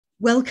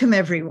Welcome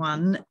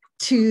everyone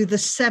to the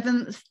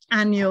 7th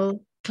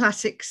annual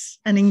Classics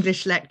and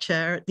English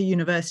lecture at the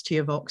University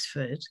of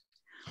Oxford.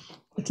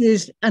 It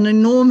is an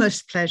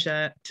enormous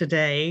pleasure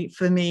today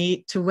for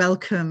me to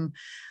welcome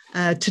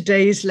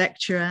today's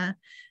lecturer,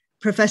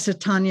 Professor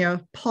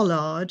Tanya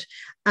Pollard,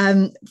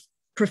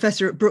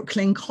 professor at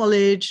Brooklyn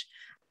College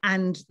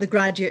and the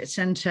Graduate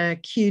Center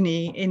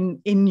CUNY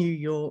in New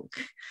York.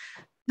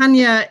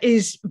 Tanya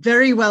is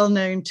very well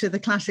known to the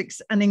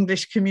classics and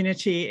English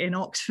community in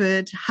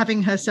Oxford,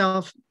 having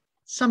herself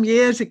some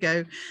years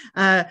ago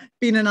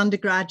been an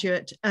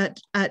undergraduate at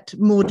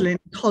Magdalen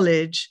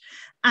College,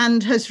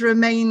 and has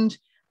remained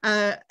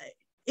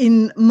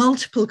in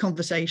multiple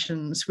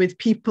conversations with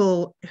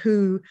people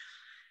who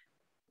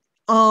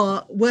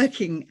are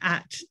working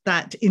at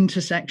that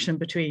intersection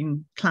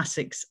between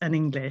classics and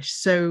English.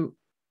 So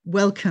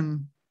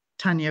welcome,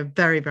 Tanya,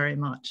 very, very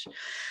much.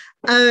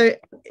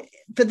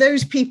 For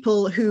those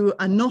people who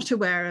are not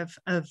aware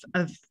of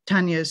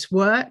Tanya's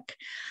work,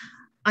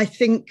 I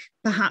think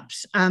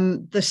perhaps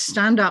the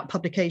standout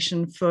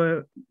publication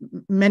for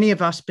many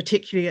of us,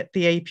 particularly at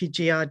the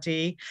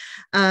APGRD,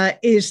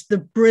 is the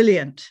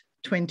brilliant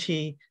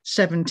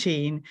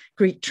 2017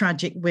 Greek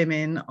Tragic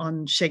Women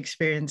on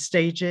Shakespearean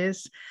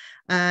Stages.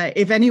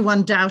 If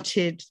anyone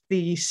doubted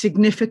the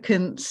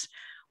significance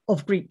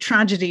of Greek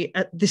tragedy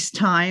at this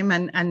time,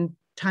 and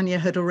Tanya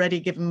had already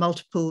given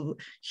multiple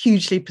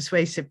hugely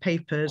persuasive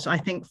papers, I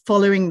think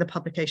following the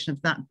publication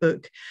of that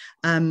book,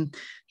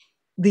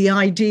 the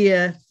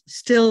idea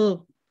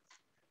still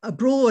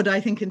abroad, I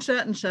think in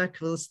certain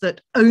circles,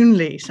 that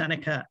only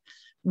Seneca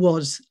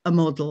was a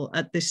model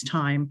at this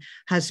time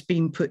has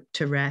been put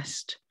to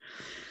rest.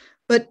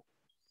 But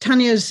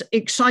Tanya's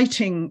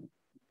exciting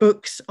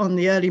books on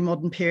the early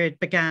modern period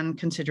began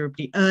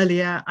considerably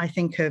earlier. I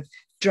think of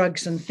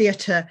Drugs and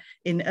Theatre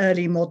in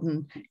Early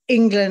Modern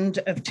England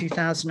of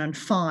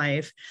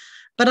 2005.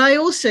 But I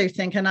also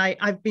think, and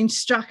I've been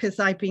struck as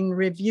I've been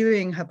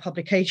reviewing her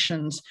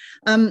publications,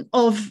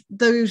 of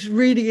those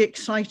really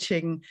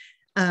exciting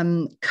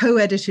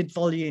co-edited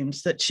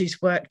volumes that she's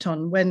worked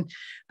on, when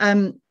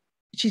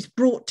she's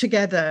brought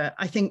together,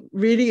 I think,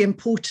 really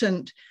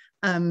important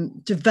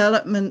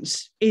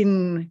developments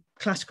in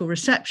classical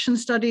reception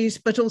studies,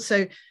 but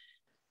also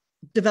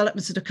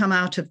developments that have come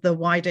out of the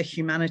wider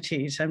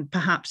humanities and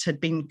perhaps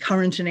had been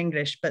current in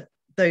English, but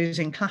those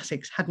in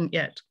classics hadn't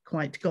yet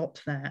quite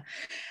got there.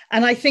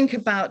 And I think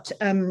about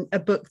a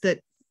book that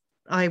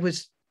I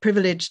was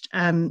privileged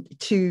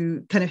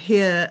to kind of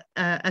hear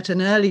at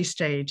an early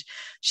stage,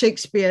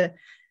 Shakespearean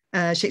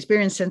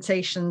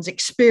Sensations,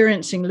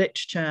 Experiencing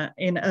Literature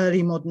in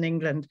Early Modern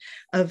England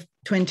of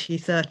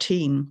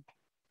 2013.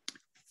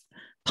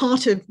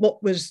 Part of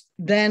what was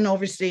then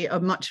obviously a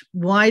much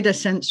wider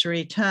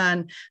sensory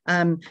turn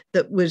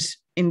that was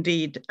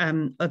indeed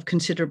of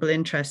considerable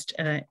interest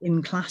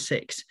in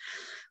classics.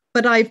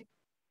 But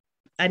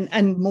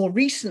and more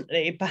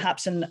recently,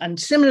 perhaps, and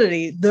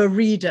similarly, The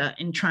Reader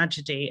in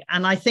Tragedy.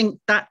 And I think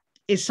that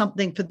is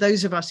something for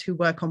those of us who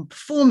work on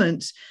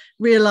performance,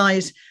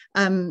 realize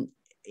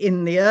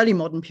in the early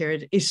modern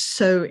period is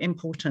so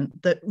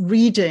important, that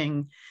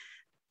reading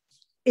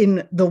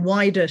in the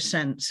wider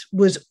sense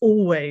was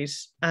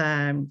always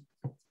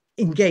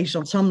engaged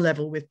on some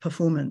level with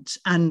performance,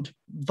 and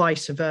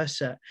vice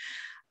versa.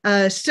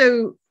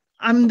 So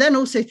I'm then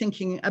also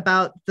thinking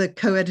about the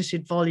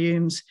co-edited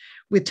volumes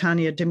with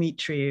Tanya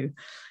Dimitriou,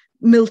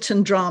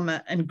 Milton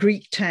Drama and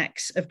Greek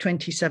Texts of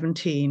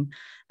 2017,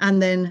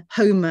 and then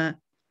Homer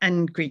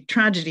and Greek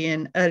Tragedy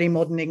in Early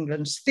Modern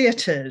England's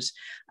Theatres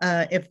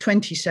of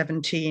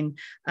 2017,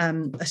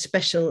 a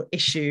special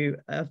issue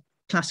of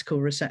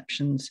Classical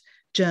Receptions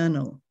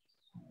Journal.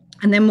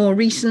 And then more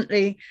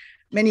recently,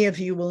 many of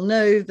you will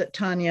know that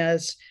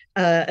Tanya's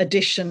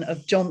edition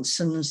of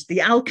Johnson's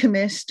The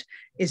Alchemist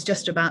is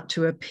just about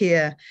to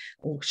appear,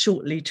 or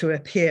shortly to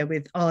appear,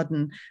 with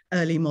Arden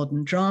Early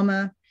Modern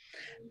Drama.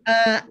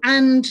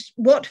 And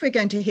what we're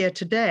going to hear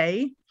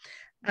today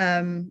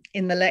in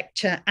the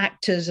lecture,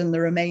 Actors and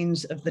the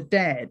Remains of the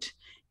Dead,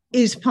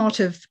 is part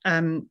of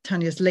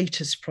Tanya's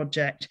latest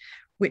project,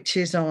 which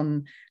is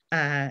on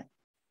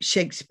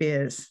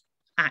Shakespeare's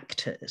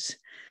actors.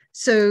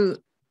 So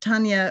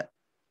Tanya,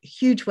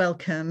 huge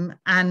welcome,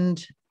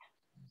 and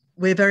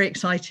we're very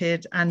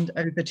excited, and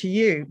over to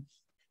you.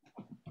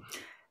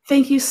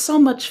 Thank you so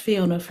much,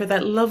 Fiona, for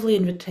that lovely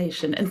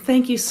invitation. And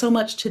thank you so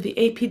much to the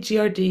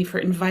APGRD for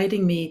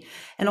inviting me,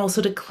 and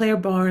also to Claire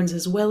Barnes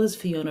as well as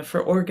Fiona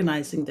for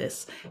organizing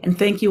this. And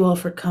thank you all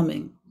for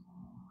coming.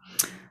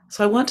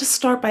 So I want to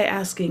start by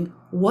asking,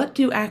 what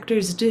do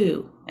actors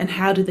do and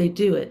how do they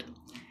do it?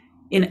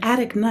 In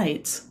Attic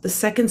Nights, the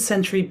 2nd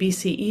century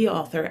BCE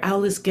author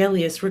Aulus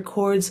Gellius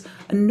records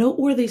a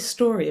noteworthy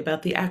story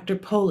about the actor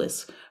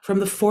Polus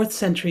from the 4th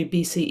century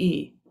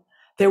BCE.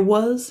 There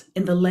was,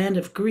 in the land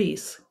of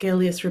Greece,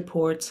 Gellius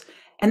reports,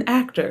 an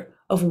actor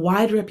of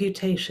wide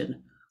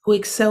reputation who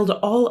excelled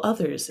all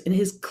others in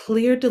his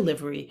clear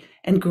delivery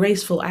and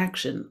graceful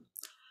action.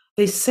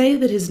 They say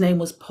that his name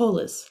was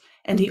Polus,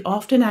 and he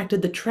often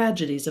acted the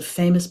tragedies of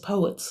famous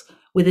poets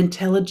with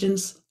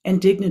intelligence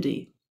and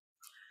dignity.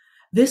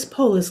 This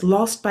Polus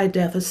lost by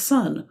death a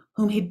son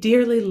whom he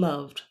dearly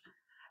loved.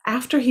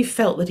 After he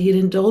felt that he had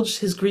indulged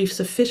his grief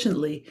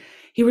sufficiently,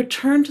 he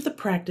returned to the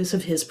practice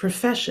of his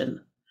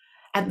profession.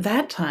 At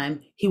that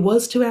time, he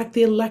was to act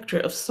the Electra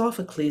of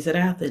Sophocles at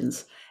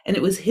Athens, and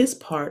it was his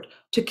part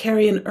to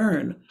carry an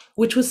urn,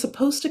 which was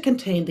supposed to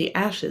contain the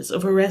ashes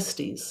of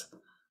Orestes.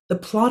 The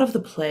plot of the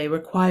play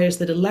requires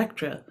that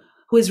Electra,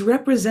 who is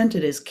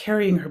represented as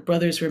carrying her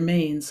brother's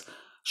remains,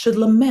 should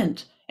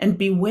lament and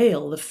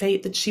bewail the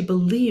fate that she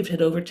believed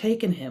had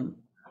overtaken him.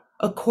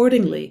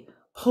 Accordingly,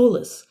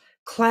 Polus,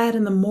 clad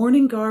in the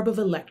mourning garb of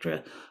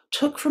Electra,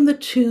 took from the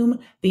tomb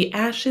the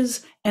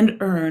ashes and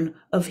urn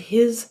of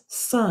his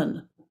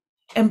son,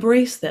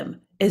 embraced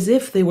them as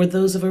if they were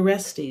those of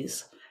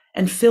Orestes,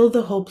 and filled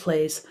the whole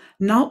place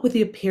not with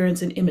the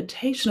appearance and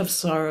imitation of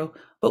sorrow,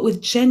 but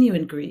with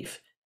genuine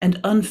grief and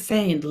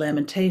unfeigned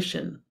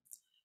lamentation.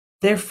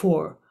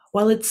 Therefore,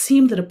 while it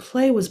seemed that a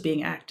play was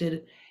being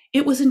acted,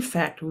 it was in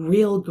fact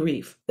real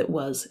grief that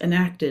was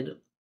enacted.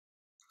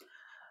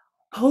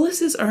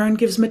 Polus's urn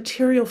gives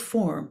material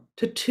form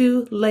to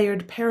two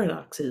layered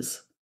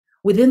paradoxes.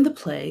 Within the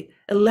play,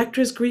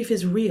 Electra's grief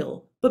is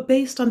real, but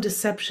based on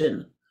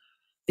deception.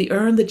 The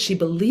urn that she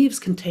believes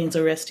contains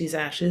Orestes'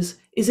 ashes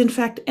is in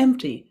fact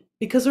empty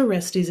because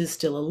Orestes is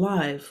still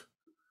alive.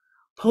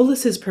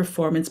 Polus's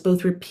performance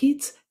both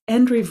repeats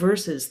and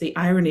reverses the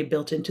irony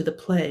built into the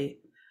play.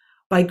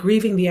 By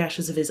grieving the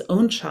ashes of his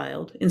own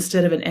child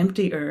instead of an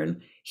empty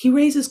urn, he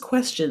raises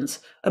questions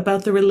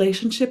about the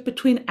relationship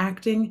between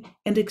acting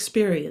and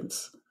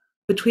experience,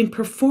 between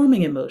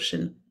performing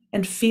emotion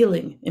and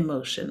feeling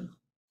emotion.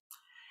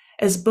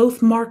 As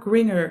both Mark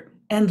Ringer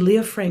and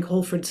Leah Frank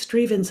Holford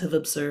Strevens have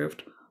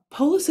observed,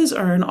 Polus's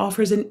urn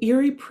offers an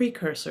eerie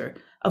precursor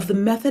of the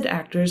method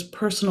actor's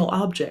personal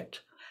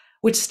object,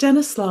 which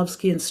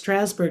Stanislavski and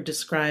Strasberg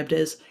described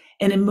as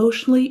an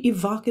emotionally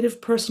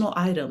evocative personal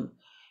item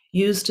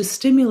used to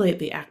stimulate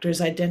the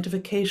actor's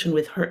identification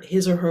with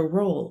his or her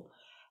role,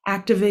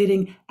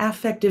 activating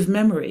affective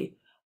memory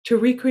to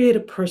recreate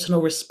a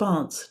personal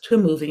response to a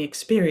moving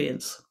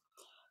experience.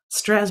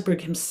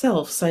 Strasberg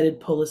himself cited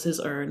Polus's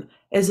urn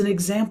as an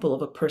example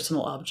of a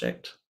personal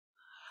object.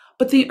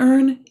 But the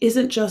urn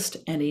isn't just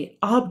any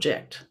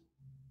object.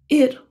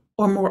 It,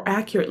 or more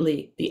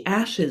accurately, the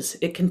ashes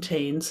it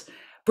contains,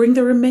 bring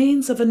the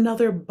remains of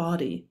another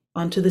body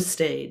onto the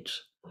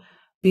stage.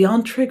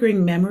 Beyond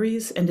triggering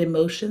memories and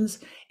emotions,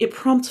 it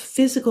prompts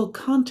physical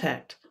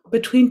contact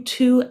between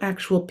two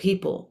actual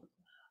people,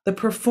 the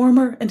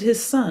performer and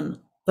his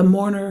son, the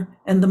mourner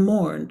and the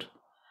mourned,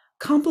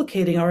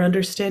 complicating our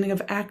understanding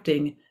of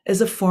acting as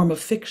a form of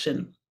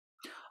fiction.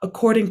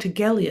 According to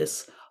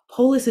Gellius,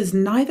 Polus is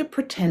neither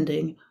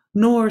pretending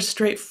nor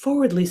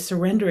straightforwardly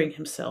surrendering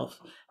himself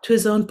to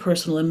his own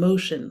personal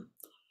emotion.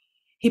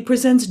 He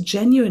presents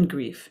genuine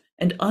grief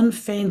and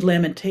unfeigned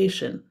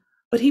lamentation,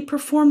 but he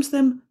performs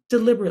them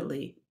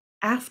deliberately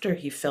after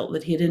he felt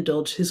that he had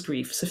indulged his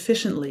grief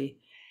sufficiently,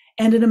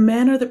 and in a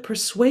manner that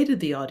persuaded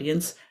the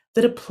audience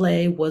that a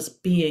play was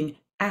being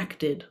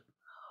acted.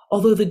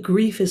 Although the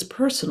grief is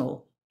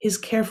personal, his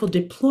careful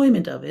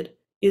deployment of it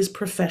is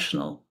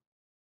professional.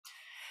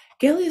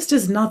 Gellius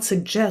does not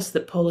suggest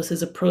that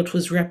Polus's approach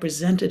was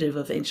representative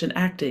of ancient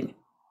acting.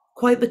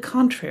 Quite the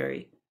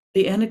contrary,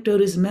 the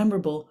anecdote is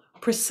memorable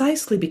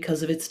precisely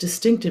because of its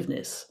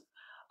distinctiveness.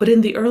 But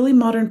in the early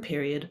modern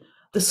period,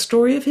 the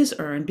story of his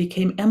urn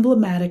became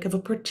emblematic of a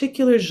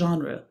particular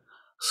genre,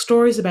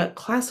 stories about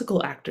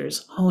classical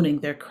actors honing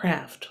their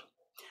craft.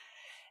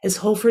 As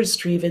Holford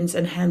Strevens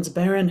and Hans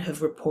Baron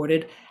have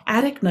reported,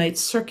 Attic Nights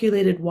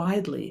circulated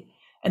widely,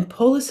 and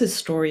Polus's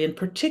story in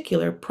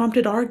particular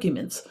prompted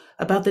arguments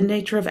about the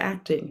nature of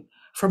acting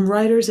from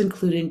writers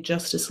including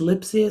Justus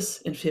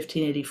Lipsius in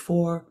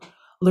 1584,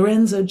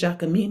 Lorenzo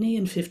Giacomini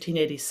in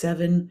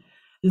 1587,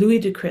 Louis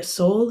de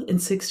Cresol in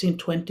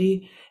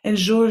 1620, and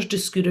Georges de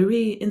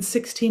Scudery in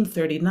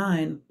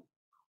 1639.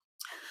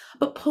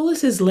 But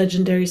Polus's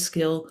legendary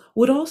skill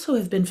would also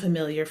have been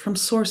familiar from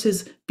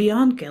sources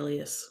beyond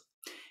Gellius.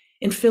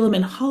 In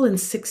Philemon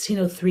Holland's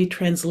 1603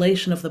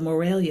 translation of the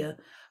Moralia,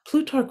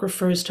 Plutarch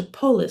refers to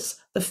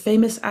Polus, the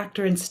famous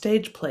actor and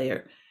stage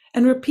player,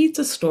 and repeats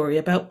a story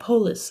about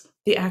Polus,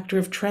 the actor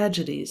of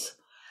tragedies,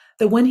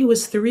 that when he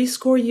was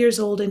 80 years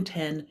old and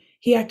 10,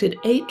 he acted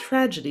 8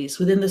 tragedies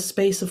within the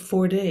space of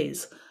 4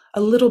 days,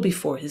 a little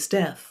before his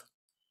death.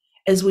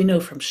 As we know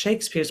from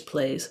Shakespeare's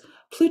plays,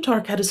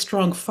 Plutarch had a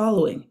strong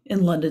following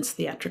in London's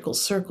theatrical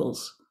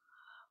circles.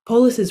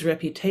 Polus's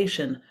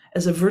reputation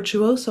as a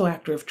virtuoso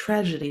actor of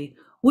tragedy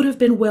would have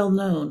been well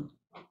known.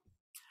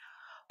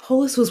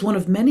 Polus was one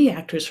of many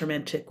actors from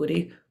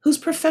antiquity whose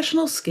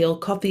professional skill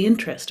caught the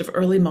interest of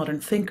early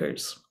modern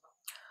thinkers.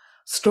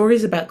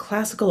 Stories about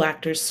classical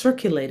actors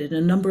circulated in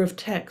a number of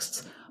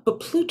texts,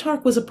 but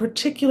Plutarch was a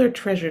particular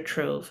treasure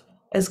trove,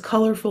 as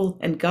colorful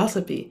and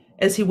gossipy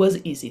as he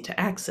was easy to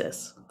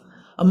access.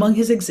 Among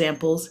his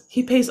examples,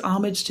 he pays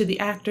homage to the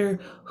actor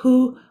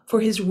who,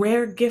 for his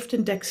rare gift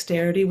and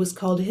dexterity, was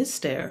called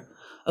Hister,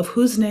 of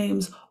whose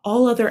names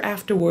All other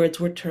afterwords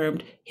were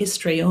termed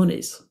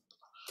histriones.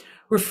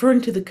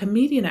 Referring to the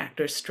comedian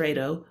actor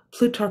Strato,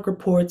 Plutarch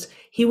reports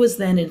he was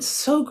then in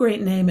so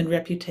great name and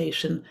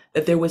reputation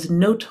that there was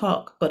no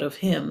talk but of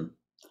him.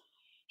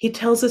 He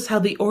tells us how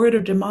the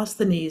orator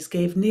Demosthenes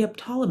gave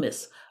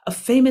Neoptolemus, a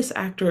famous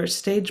actor or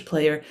stage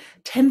player,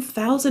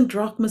 10,000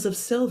 drachmas of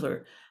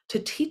silver to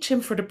teach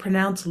him to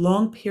pronounce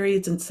long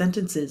periods and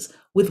sentences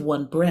with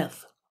one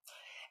breath.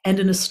 And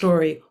in a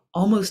story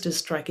almost as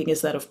striking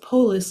as that of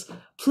Polus,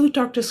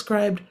 Plutarch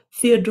described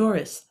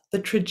Theodorus, the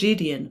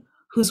tragedian,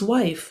 whose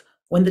wife,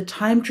 when the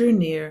time drew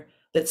near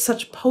that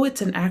such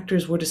poets and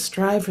actors were to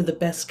strive for the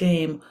best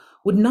game,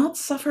 would not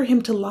suffer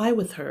him to lie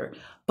with her,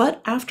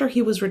 but after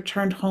he was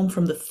returned home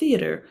from the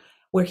theater,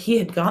 where he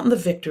had gotten the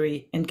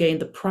victory and gained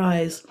the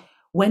prize,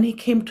 when he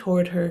came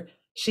toward her,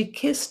 she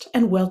kissed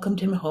and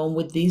welcomed him home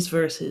with these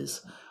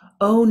verses: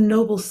 "O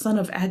noble son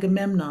of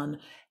Agamemnon,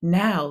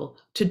 now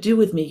to do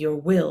with me your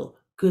will,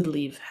 good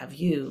leave have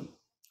you."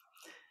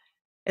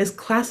 As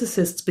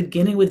classicists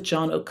beginning with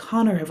John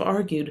O'Connor have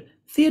argued,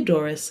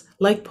 Theodorus,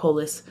 like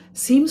Polus,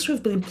 seems to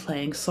have been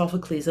playing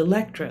Sophocles'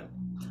 Electra.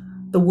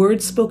 The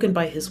words spoken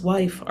by his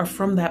wife are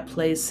from that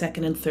play's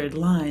second and third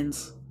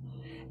lines.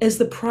 As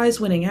the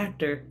prize-winning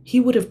actor, he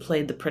would have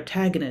played the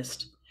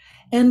protagonist.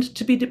 And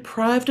to be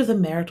deprived of the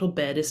marital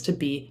bed is to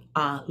be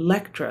a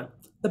lectra,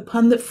 the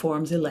pun that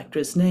forms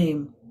Electra's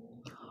name.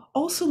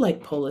 Also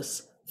like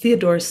Polus,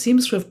 Theodorus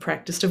seems to have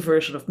practiced a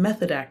version of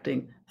method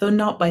acting, though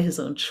not by his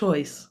own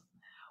choice.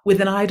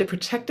 With an eye to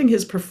protecting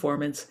his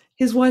performance,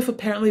 his wife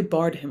apparently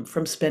barred him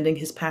from spending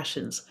his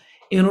passions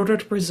in order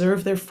to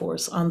preserve their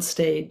force on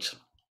stage.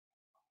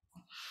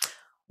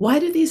 Why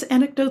do these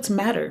anecdotes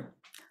matter?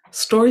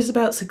 Stories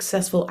about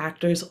successful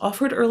actors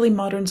offered early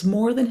moderns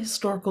more than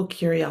historical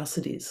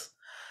curiosities.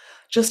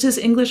 Just as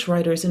English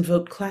writers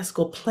invoked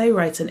classical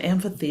playwrights and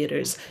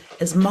amphitheaters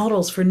as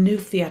models for new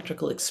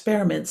theatrical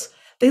experiments,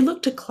 they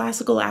looked to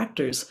classical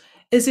actors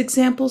as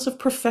examples of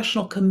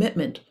professional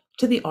commitment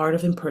to the art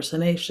of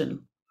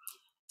impersonation.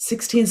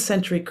 16th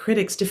century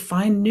critics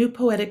defined new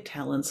poetic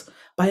talents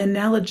by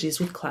analogies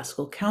with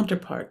classical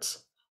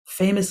counterparts.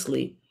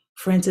 Famously,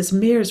 Francis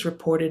Mears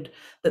reported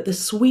that the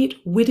sweet,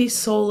 witty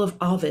soul of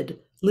Ovid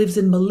lives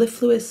in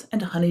mellifluous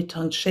and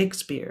honey-tongued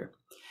Shakespeare,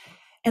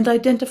 and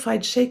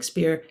identified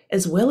Shakespeare,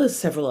 as well as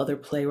several other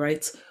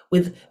playwrights,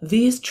 with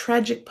these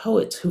tragic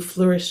poets who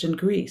flourished in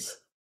Greece: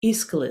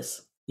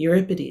 Aeschylus,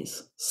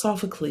 Euripides,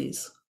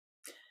 Sophocles.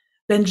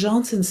 Ben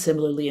Jonson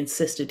similarly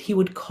insisted he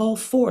would call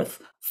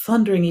forth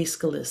thundering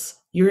Aeschylus,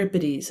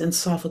 Euripides, and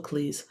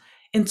Sophocles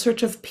in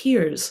search of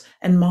peers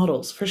and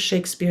models for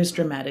Shakespeare's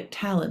dramatic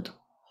talent.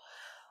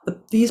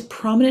 These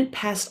prominent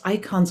past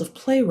icons of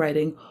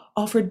playwriting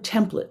offered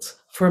templates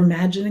for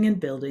imagining and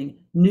building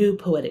new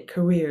poetic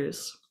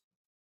careers.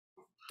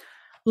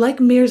 Like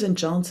Mears and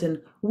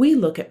Jonson, we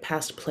look at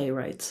past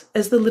playwrights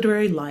as the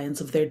literary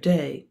lions of their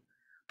day.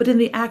 But in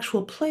the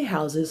actual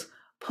playhouses,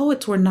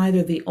 poets were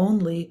neither the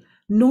only,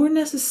 nor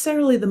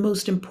necessarily the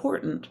most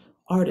important,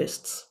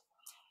 artists.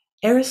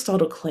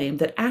 Aristotle claimed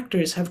that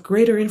actors have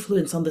greater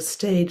influence on the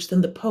stage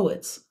than the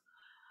poets,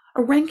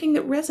 a ranking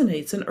that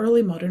resonates in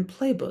early modern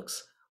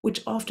playbooks,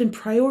 which often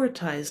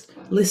prioritized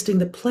listing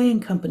the playing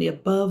company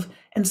above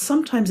and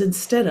sometimes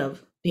instead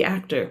of the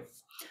actor.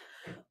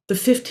 The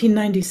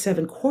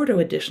 1597 quarto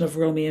edition of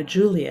Romeo and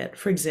Juliet,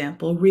 for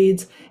example,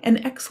 reads,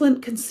 "An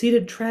excellent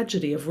conceited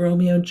tragedy of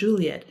Romeo and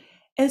Juliet,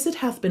 as it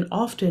hath been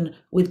often,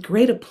 with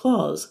great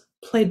applause,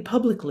 played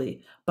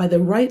publicly by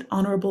the Right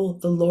Honorable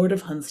the Lord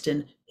of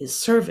Hunsdon, his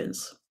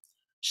servants."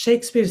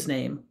 Shakespeare's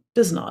name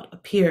does not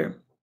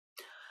appear.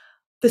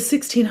 The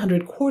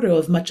 1600 quarto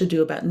of Much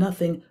Ado About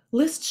Nothing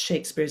lists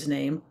Shakespeare's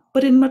name,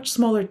 but in much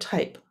smaller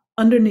type,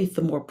 underneath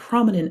the more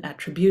prominent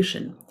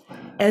attribution,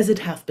 "as it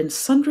hath been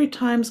sundry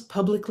times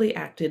publicly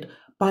acted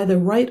by the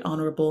Right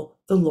Honorable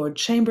the Lord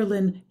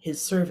Chamberlain,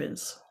 his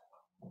servants."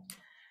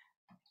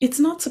 It's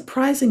not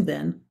surprising,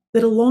 then,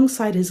 that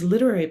alongside his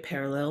literary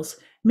parallels,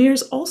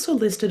 Mears also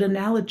listed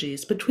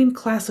analogies between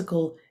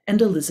classical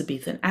and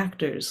Elizabethan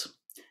actors.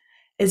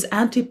 As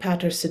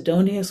Antipater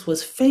Sidonius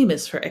was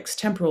famous for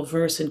extemporal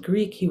verse in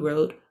Greek, he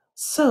wrote,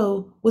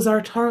 so was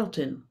our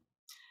Tarleton.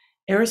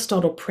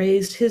 Aristotle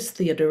praised his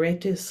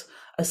Theodoratus,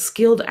 a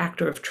skilled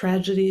actor of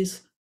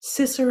tragedies,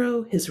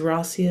 Cicero his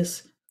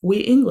Roscius,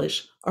 we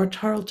English our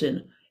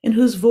Tarleton, in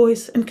whose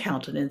voice and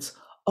countenance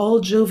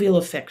all jovial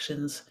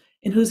affections,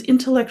 in whose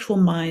intellectual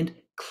mind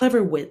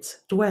clever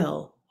wits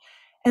dwell.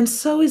 And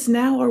so is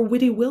now our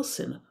witty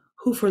Wilson,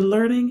 who for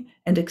learning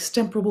and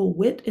extemporable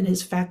wit in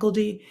his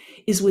faculty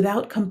is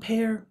without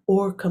compare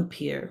or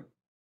compeer.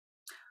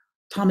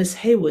 Thomas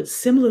Heywood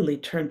similarly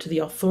turned to the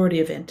authority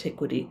of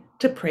antiquity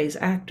to praise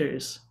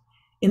actors.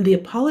 In the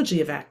Apology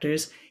of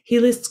Actors, he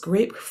lists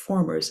great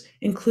performers,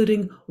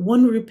 including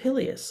one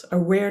Rupilius, a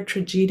rare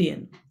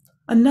tragedian,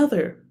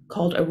 another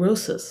called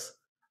Erosus,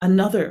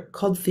 another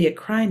called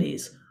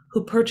Theocrines,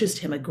 who purchased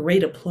him a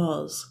great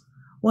applause,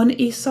 one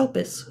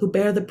Aesopus, who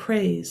bare the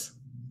praise,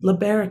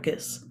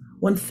 Labaricus,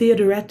 one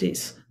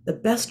Theodoretes, the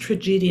best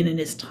tragedian in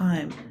his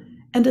time,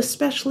 and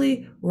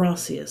especially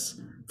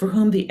Roscius, for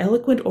whom the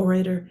eloquent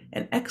orator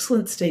and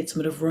excellent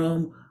statesman of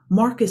Rome,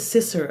 Marcus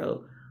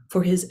Cicero,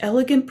 for his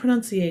elegant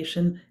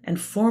pronunciation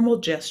and formal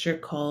gesture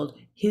called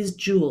his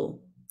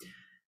jewel.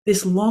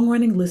 This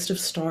long-running list of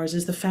stars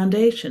is the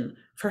foundation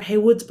for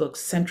Heywood's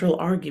book's central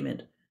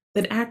argument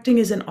that acting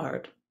is an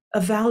art,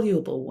 a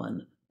valuable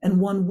one,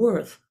 and one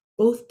worth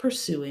both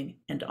pursuing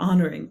and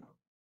honoring.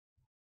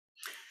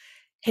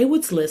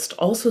 Heywood's list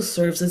also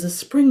serves as a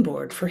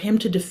springboard for him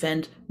to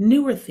defend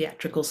newer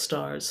theatrical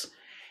stars.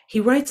 He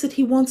writes that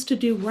he wants to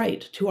do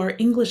right to our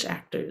English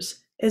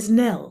actors as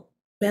Nell,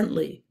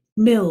 Bentley,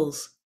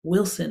 Mills,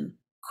 Wilson,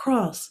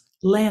 Cross,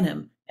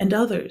 Lanham, and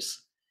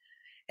others,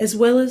 as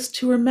well as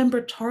to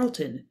remember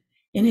Tarleton,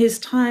 in his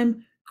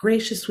time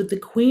gracious with the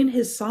Queen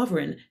his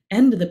sovereign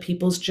and the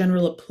people's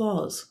general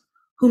applause,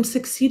 whom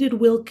succeeded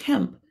Will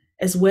Kemp,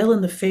 as well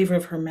in the favor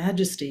of Her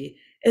Majesty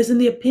as in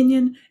the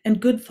opinion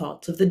and good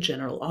thoughts of the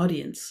general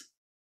audience.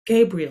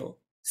 Gabriel,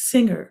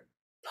 Singer,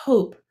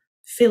 Pope,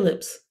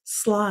 Phillips,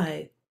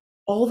 Sly,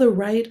 all the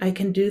right I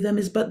can do them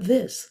is but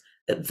this,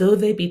 that though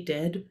they be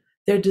dead,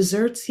 their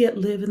deserts yet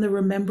live in the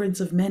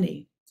remembrance of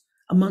many.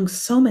 Among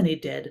so many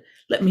dead,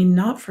 let me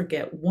not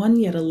forget one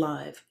yet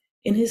alive,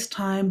 in his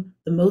time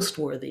the most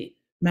worthy,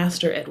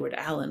 Master Edward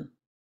Allen.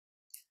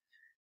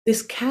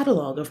 This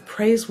catalogue of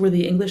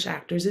praiseworthy English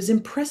actors is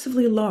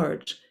impressively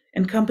large,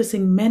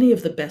 encompassing many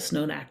of the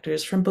best-known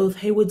actors from both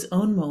Heywood's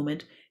own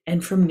moment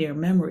and from near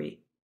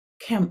memory.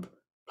 Kemp,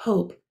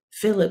 Pope,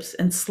 Phillips,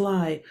 and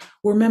Sly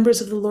were members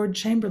of the Lord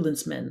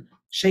Chamberlain's Men,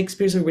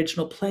 Shakespeare's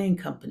original playing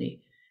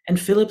company, and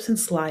Phillips and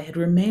Sly had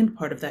remained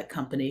part of that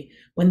company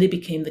when they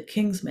became the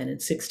King's Men in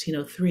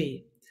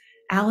 1603.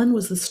 Allen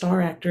was the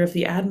star actor of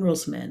the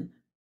Admiral's Men.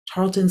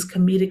 Tarleton's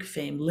comedic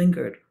fame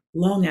lingered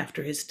long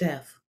after his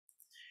death.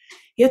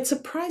 Yet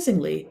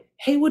surprisingly,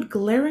 Heywood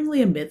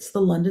glaringly omits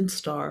the London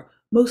star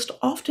most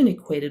often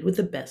equated with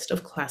the best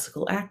of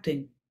classical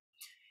acting.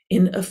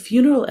 In A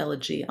Funeral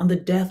Elegy on the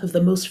death of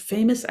the most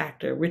famous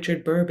actor,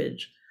 Richard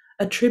Burbage,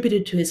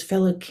 attributed to his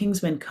fellow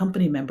Kingsmen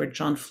Company member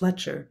John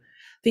Fletcher,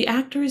 the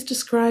actor is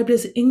described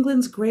as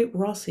England's great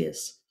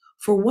Roscius,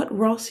 for what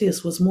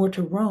Roscius was more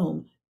to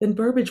Rome than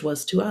Burbage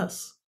was to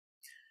us.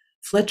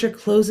 Fletcher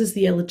closes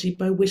the elegy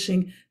by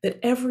wishing that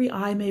every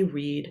eye may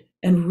read,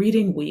 and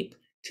reading weep,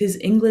 'tis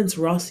England's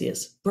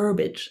Roscius,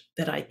 Burbage,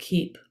 that I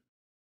keep.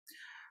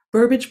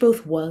 Burbage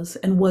both was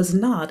and was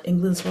not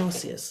England's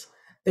Roscius.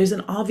 There's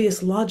an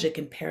obvious logic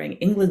in pairing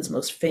England's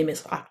most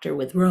famous actor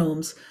with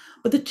Rome's,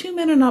 but the two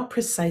men are not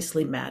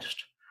precisely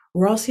matched.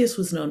 Roscius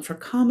was known for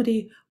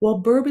comedy, while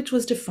Burbage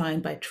was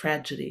defined by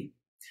tragedy.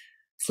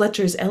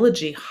 Fletcher's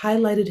elegy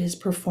highlighted his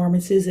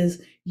performances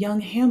as young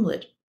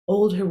Hamlet,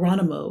 old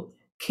Hieronymo,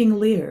 King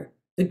Lear,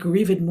 the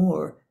grieved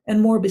Moor,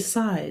 and more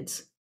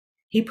besides.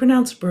 He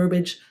pronounced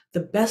Burbage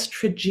the best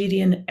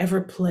tragedian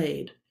ever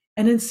played,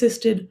 and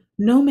insisted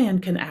no man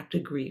can act a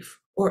grief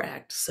or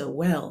act so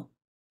well.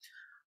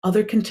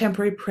 Other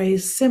contemporary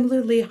praise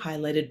similarly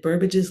highlighted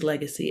Burbage's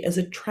legacy as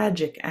a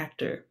tragic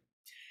actor.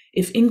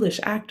 If English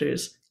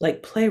actors,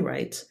 like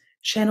playwrights,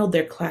 channeled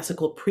their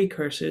classical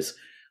precursors,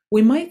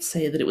 we might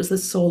say that it was the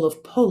soul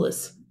of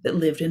Polis that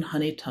lived in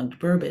honey-tongued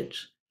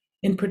Burbage.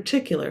 In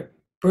particular,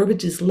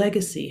 Burbage's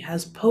legacy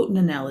has potent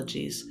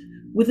analogies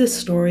with the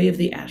story of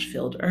the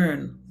Ashfield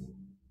urn.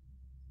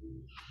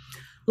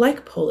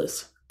 Like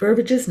Polis,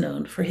 Burbage is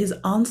known for his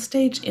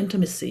onstage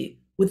intimacy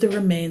with the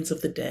remains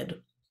of the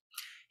dead.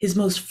 His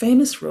most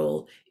famous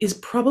role is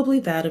probably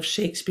that of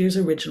Shakespeare's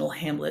original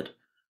Hamlet,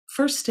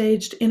 first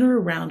staged in or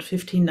around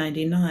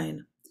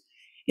 1599.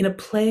 In a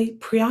play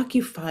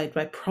preoccupied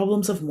by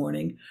problems of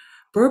mourning,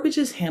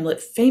 Burbage's Hamlet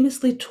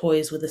famously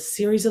toys with a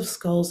series of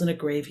skulls in a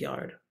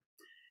graveyard.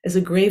 As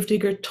a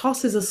gravedigger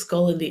tosses a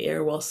skull in the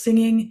air while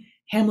singing,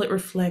 Hamlet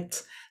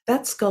reflects,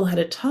 that skull had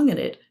a tongue in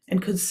it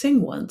and could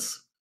sing once.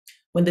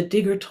 When the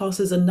digger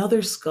tosses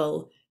another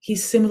skull, he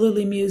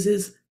similarly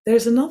muses,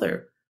 there's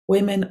another.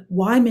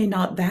 Why may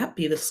not that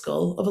be the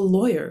skull of a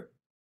lawyer?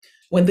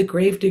 When the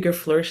gravedigger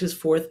flourishes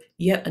forth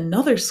yet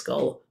another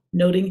skull,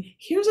 noting,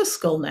 here's a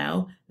skull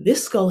now,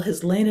 this skull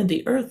has lain in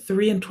the earth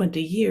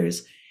 23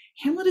 years,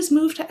 Hamlet is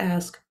moved to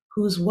ask,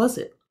 whose was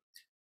it?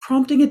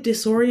 Prompting a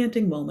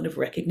disorienting moment of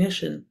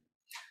recognition.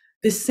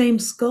 This same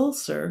skull,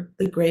 sir,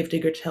 the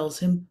gravedigger tells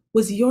him,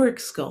 was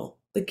Yorick's skull,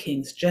 the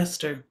king's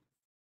jester.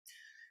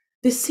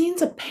 This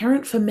scene's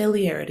apparent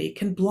familiarity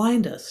can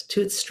blind us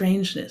to its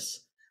strangeness.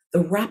 The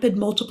rapid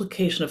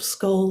multiplication of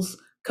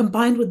skulls,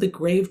 combined with the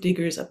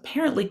gravedigger's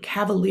apparently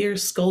cavalier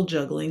skull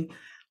juggling,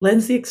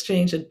 lends the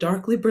exchange a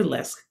darkly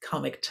burlesque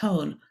comic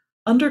tone,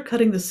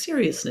 undercutting the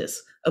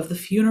seriousness of the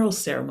funeral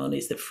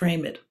ceremonies that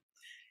frame it.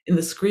 In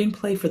the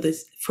screenplay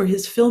for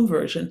his film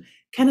version,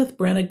 Kenneth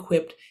Branagh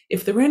quipped,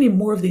 if there were any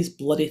more of these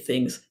bloody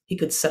things, he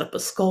could set up a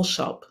skull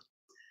shop.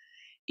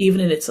 Even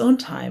in its own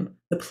time,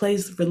 the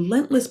play's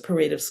relentless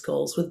parade of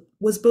skulls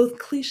was both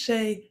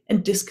cliché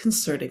and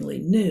disconcertingly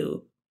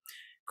new.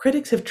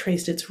 Critics have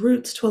traced its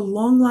roots to a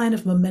long line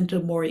of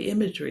memento mori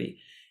imagery,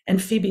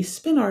 and Phoebe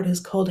Spinard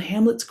has called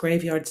Hamlet's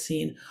graveyard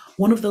scene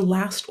one of the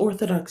last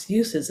orthodox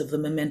uses of the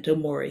memento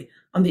mori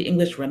on the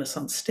English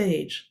Renaissance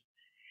stage.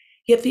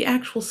 Yet the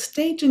actual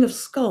staging of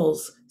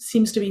skulls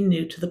seems to be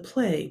new to the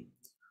play.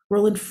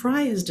 Roland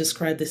Fry has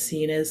described the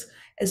scene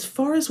as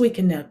far as we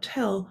can now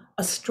tell,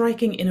 a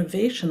striking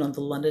innovation on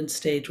the London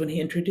stage when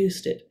he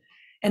introduced it,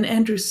 and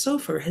Andrew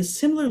Sofer has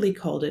similarly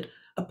called it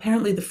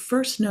apparently the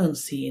first known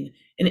scene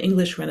in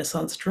English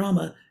Renaissance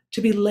drama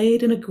to be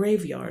laid in a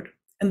graveyard,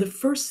 and the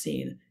first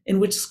scene in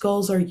which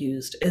skulls are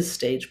used as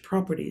stage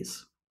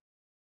properties.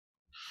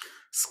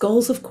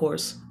 Skulls, of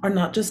course, are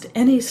not just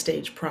any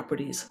stage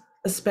properties,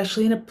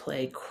 especially in a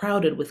play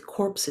crowded with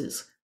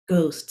corpses,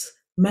 ghosts,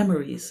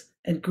 memories,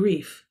 and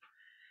grief.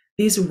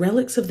 These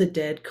relics of the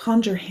dead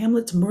conjure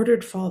Hamlet's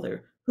murdered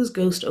father, whose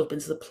ghost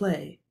opens the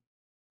play.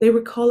 They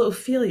recall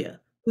Ophelia,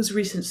 whose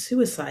recent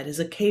suicide has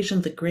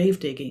occasioned the grave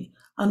digging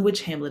on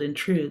which Hamlet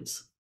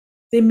intrudes.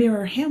 They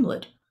mirror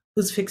Hamlet,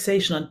 whose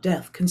fixation on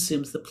death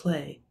consumes the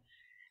play.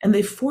 And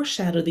they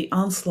foreshadow the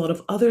onslaught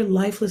of other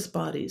lifeless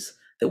bodies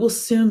that will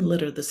soon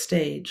litter the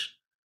stage.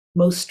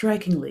 Most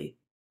strikingly,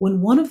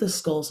 when one of the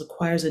skulls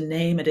acquires a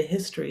name and a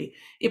history,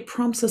 it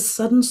prompts a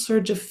sudden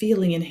surge of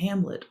feeling in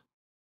Hamlet.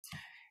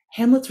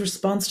 Hamlet's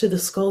response to the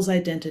skull's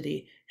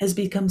identity has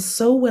become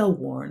so well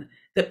worn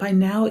that by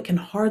now it can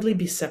hardly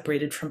be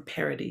separated from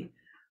parody,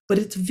 but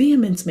its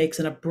vehemence makes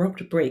an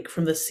abrupt break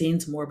from the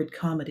scene's morbid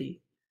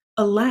comedy.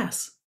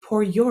 "Alas,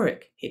 poor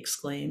Yorick," he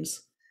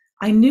exclaims.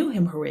 "I knew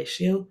him,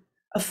 Horatio,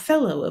 a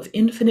fellow of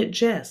infinite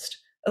jest,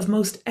 of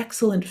most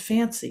excellent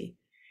fancy.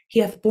 He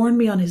hath borne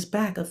me on his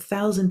back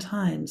 1,000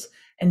 times,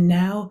 and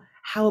now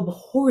how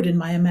abhorred in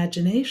my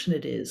imagination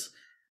it is!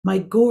 My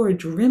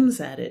gorge rims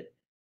at it.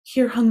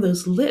 Here hung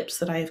those lips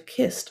that I have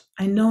kissed,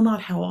 I know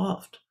not how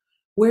oft.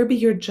 Where be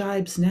your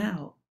gibes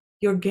now,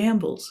 your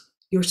gambols,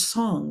 your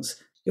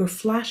songs, your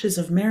flashes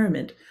of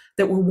merriment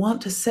that were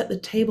wont to set the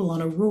table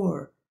on a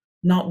roar?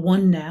 Not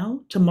one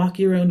now to mock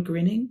your own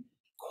grinning?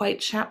 Quite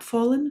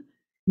chapfallen?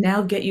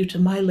 Now get you to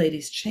my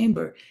lady's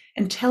chamber,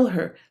 and tell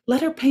her,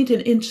 let her paint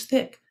an inch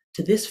thick,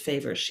 to this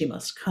favor she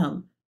must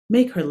come.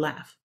 Make her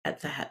laugh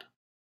at that."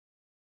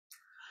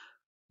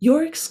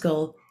 Yorick's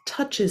skull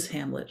touches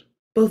Hamlet,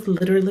 both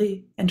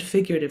literally and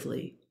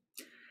figuratively.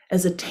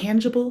 As a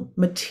tangible,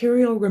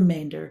 material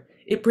remainder,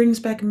 it brings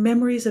back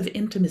memories of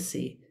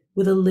intimacy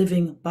with a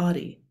living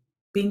body,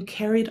 being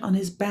carried on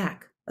his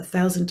back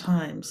 1,000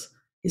 times,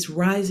 his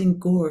rising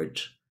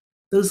gorge,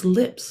 those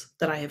lips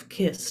that I have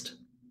kissed.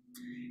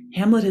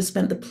 Hamlet has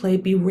spent the play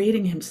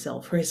berating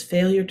himself for his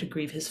failure to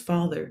grieve his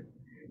father,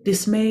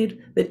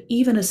 dismayed that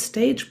even a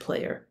stage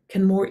player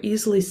can more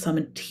easily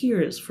summon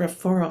tears for a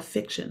far-off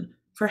fiction,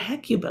 for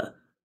Hecuba,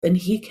 than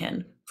he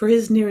can for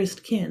his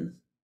nearest kin.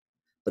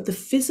 But the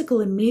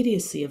physical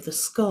immediacy of the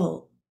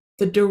skull,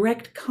 the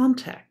direct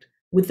contact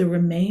with the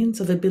remains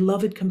of a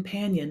beloved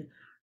companion,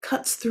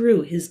 cuts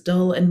through his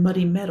dull and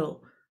muddy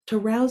metal to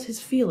rouse his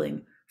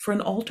feeling for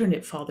an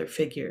alternate father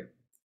figure.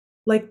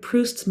 Like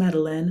Proust's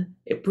Madeleine,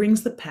 it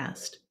brings the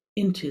past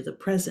into the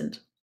present.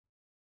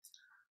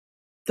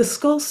 The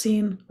skull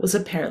scene was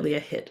apparently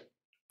a hit.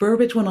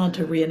 Burbage went on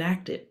to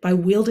reenact it by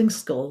wielding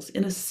skulls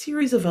in a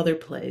series of other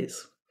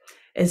plays.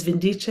 As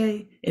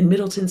Vindice in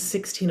Middleton's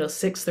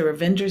 1606 The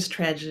Revenger's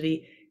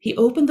Tragedy, he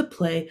opened the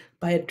play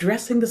by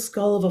addressing the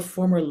skull of a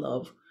former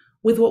love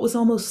with what was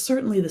almost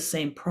certainly the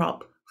same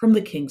prop from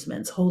the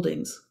Kingsmen's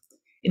holdings.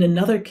 In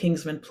another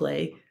Kingsman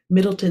play,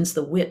 Middleton's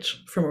The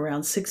Witch from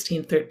around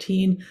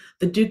 1613,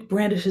 the Duke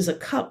brandishes a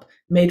cup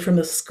made from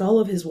the skull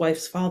of his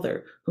wife's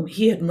father, whom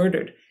he had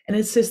murdered, and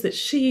insists that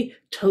she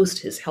toast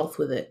his health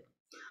with it.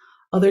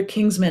 Other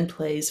Kingsmen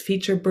plays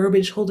feature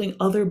Burbage holding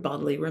other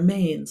bodily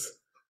remains.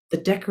 The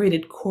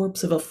decorated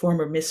corpse of a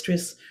former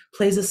mistress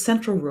plays a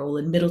central role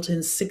in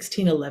Middleton's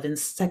 1611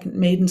 Second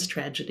Maiden's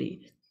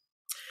Tragedy,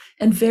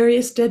 and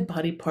various dead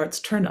body parts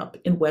turn up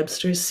in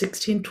Webster's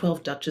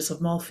 1612 Duchess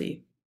of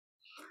Malfi.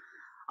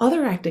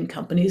 Other acting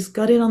companies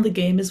got in on the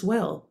game as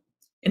well.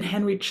 In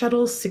Henry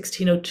Chettle's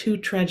 1602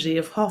 tragedy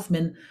of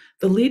Hoffman,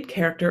 the lead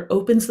character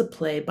opens the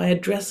play by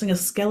addressing a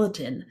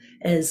skeleton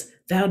as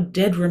 "thou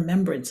dead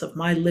remembrance of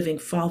my living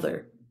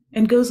father,"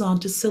 and goes on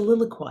to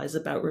soliloquize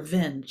about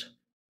revenge.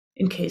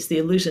 In case the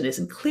illusion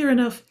isn't clear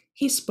enough,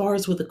 he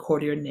spars with a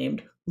courtier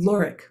named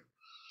Lorick.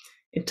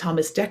 In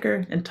Thomas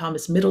Dekker and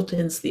Thomas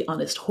Middleton's The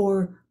Honest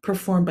Whore,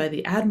 performed by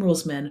the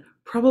Admiral's Men,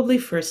 probably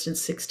first in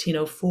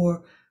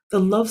 1604, the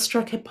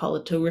love-struck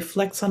Hippolyto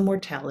reflects on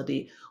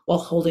mortality while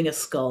holding a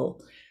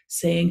skull,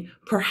 saying,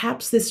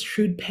 "Perhaps this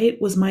shrewd pate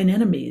was mine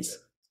enemy's.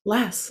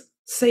 Lass,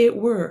 say it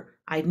were,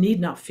 I need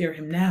not fear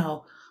him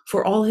now,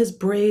 for all his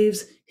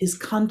braves, his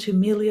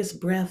contumelious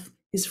breath,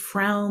 his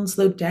frowns,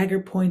 though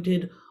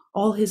dagger-pointed,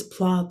 all his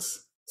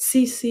plots,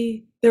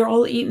 see, they're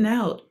all eaten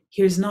out,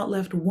 here's not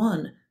left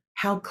one,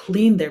 how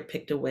clean they're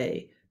picked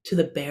away, to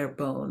the bare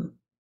bone."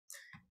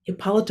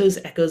 Hippolyto's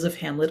echoes of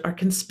Hamlet are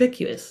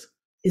conspicuous.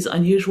 His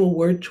unusual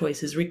word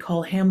choices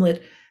recall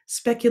Hamlet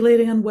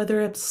speculating on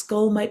whether a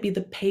skull might be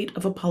the pate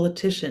of a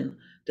politician,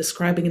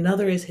 describing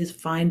another as his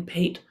fine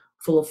pate,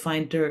 full of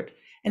fine dirt,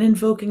 and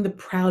invoking the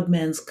proud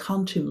man's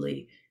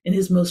contumely in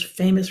his most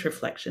famous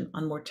reflection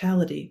on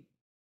mortality.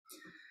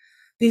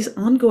 These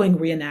ongoing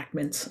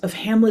reenactments of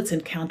Hamlet's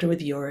encounter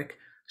with Yorick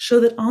show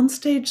that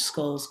onstage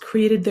skulls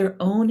created their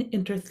own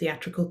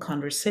intertheatrical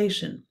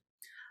conversation.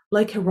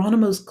 Like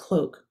Hieronymo's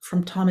cloak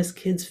from Thomas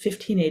Kyd's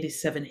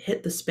 1587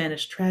 hit The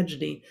Spanish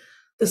Tragedy,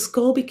 the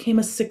skull became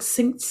a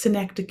succinct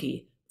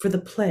synecdoche for the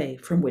play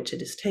from which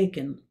it is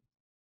taken.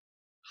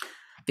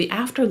 The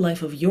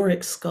afterlife of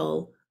Yorick's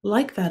skull,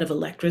 like that of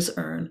Electra's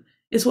urn,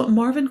 is what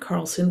Marvin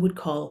Carlson would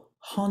call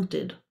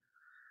haunted.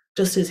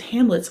 Just as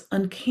Hamlet's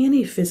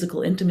uncanny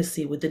physical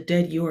intimacy with the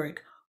dead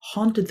Yorick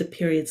haunted the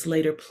period's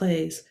later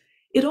plays,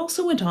 it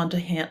also went on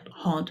to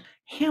haunt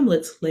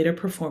Hamlet's later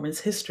performance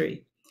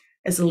history.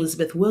 As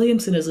Elizabeth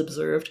Williamson has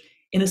observed,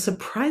 in a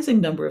surprising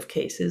number of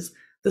cases,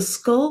 the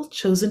skull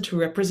chosen to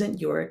represent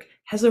Yorick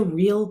has a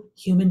real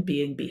human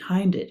being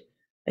behind it,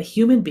 a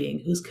human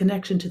being whose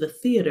connection to the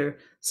theater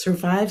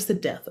survives the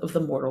death of the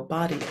mortal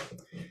body.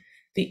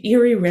 The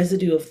eerie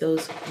residue of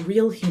those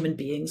real human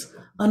beings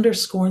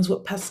underscores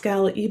what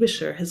Pascal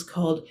Ibischer has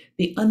called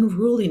the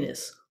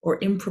unruliness or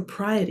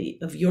impropriety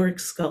of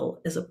Yorick's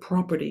skull as a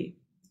property.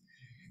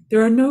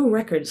 There are no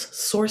records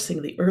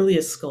sourcing the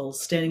earliest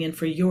skulls standing in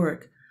for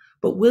Yorick,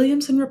 but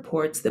Williamson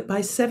reports that by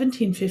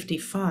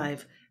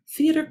 1755,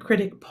 theater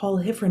critic Paul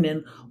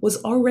Heffernan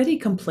was already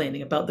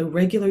complaining about the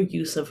regular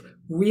use of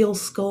real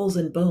skulls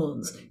and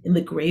bones in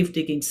the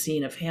grave-digging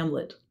scene of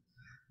Hamlet.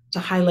 To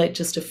highlight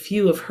just a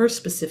few of her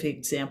specific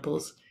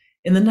examples,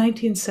 in the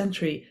 19th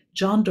century,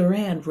 John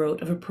Doran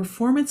wrote of a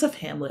performance of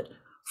Hamlet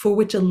for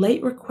which a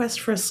late request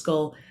for a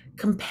skull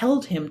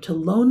compelled him to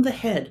loan the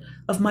head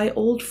of my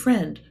old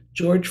friend,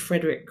 George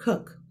Frederick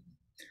Cook.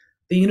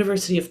 The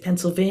University of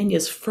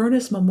Pennsylvania's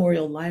Furness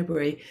Memorial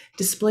Library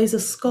displays a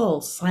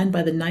skull signed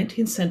by the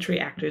 19th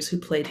century actors who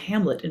played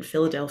Hamlet in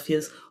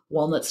Philadelphia's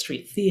Walnut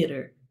Street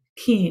Theater: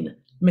 Keene,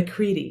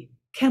 Macready,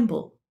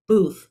 Kemble,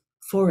 Booth,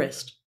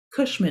 Forrest,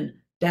 Cushman,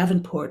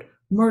 Davenport,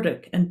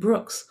 Murdoch, and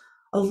Brooks,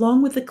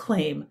 along with the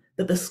claim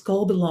that the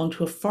skull belonged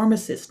to a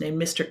pharmacist named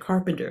Mr.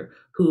 Carpenter,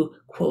 who,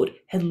 quote,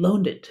 had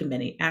loaned it to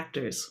many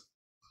actors.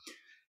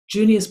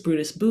 Junius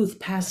Brutus Booth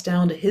passed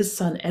down to his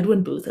son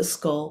Edwin Booth a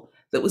skull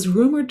that was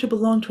rumored to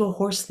belong to a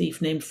horse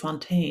thief named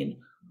Fontaine,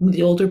 whom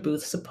the older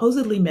Booth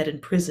supposedly met in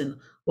prison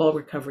while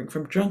recovering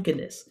from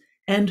drunkenness,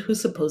 and who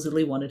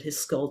supposedly wanted his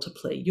skull to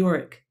play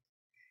Yorick.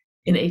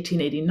 In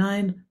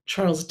 1889,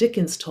 Charles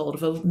Dickens told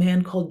of a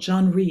man called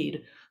John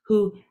Reed,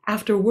 who,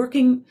 after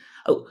working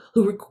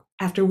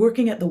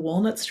at the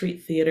Walnut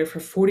Street Theater for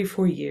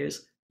 44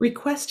 years,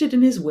 requested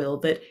in his will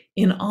that,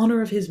 in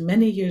honor of his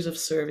many years of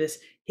service,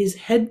 his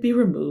head be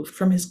removed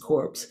from his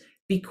corpse,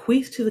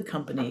 bequeathed to the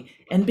company,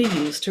 and be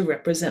used to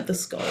represent the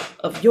skull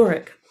of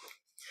Yorick.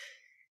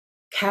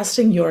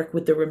 Casting Yorick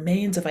with the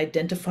remains of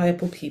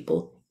identifiable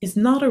people is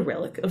not a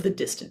relic of the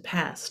distant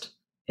past.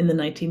 In the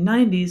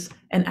 1990s,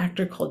 an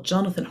actor called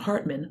Jonathan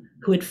Hartman,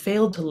 who had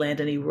failed to land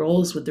any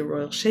roles with the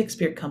Royal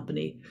Shakespeare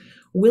Company,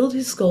 willed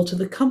his skull to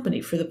the company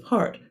for the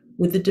part,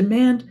 with the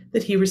demand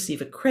that he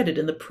receive a credit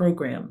in the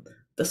program.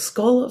 The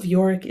skull of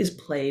Yorick is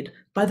played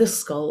by the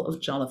skull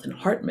of Jonathan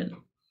Hartman.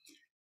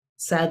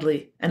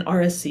 Sadly, an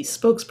RSC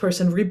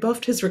spokesperson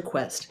rebuffed his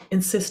request,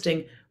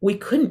 insisting we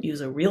couldn't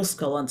use a real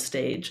skull on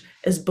stage,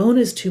 as bone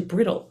is too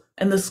brittle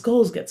and the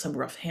skulls get some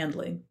rough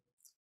handling.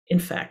 In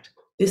fact,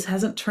 this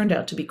hasn't turned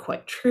out to be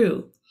quite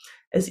true.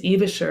 As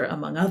Ibischer,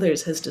 among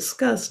others, has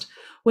discussed,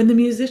 when the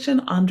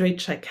musician Andrei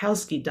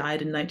Tchaikovsky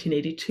died in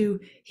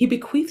 1982, he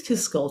bequeathed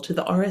his skull to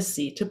the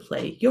RSC to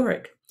play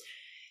Yorick.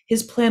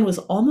 His plan was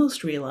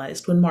almost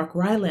realized when Mark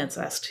Rylance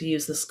asked to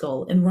use the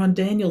skull in Ron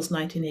Daniels'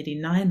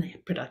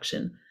 1989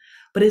 production,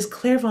 but as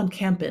Claire von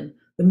Kampen,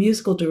 the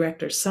musical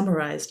director,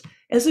 summarized,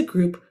 as a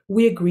group,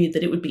 we agreed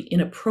that it would be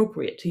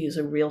inappropriate to use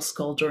a real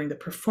skull during the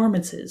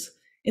performances,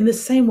 in the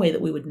same way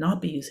that we would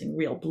not be using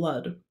real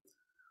blood.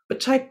 But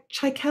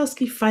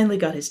Tchaikovsky finally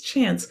got his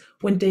chance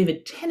when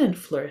David Tennant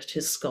flourished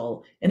his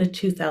skull in a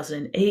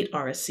 2008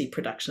 RSC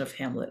production of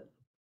Hamlet.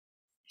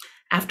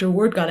 After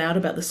word got out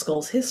about the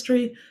skull's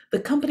history, the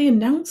company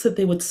announced that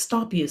they would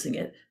stop using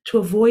it to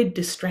avoid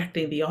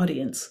distracting the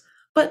audience,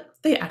 but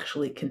they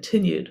actually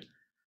continued.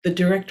 The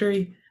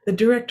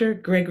director,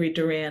 Gregory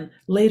Duran,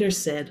 later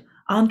said,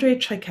 Andrei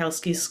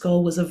Tchaikovsky's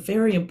skull was a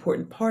very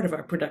important part of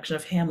our production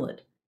of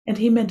Hamlet, and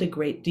he meant a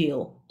great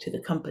deal to the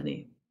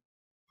company.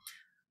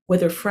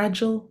 Whether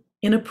fragile,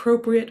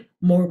 inappropriate,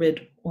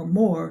 morbid, or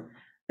more,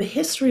 the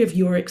history of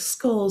Yorick's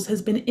skulls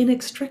has been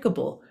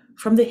inextricable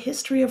from the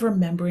history of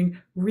remembering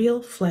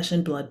real flesh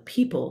and blood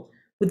people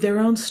with their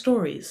own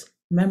stories,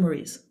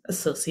 memories,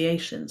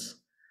 associations.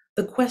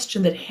 The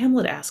question that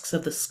Hamlet asks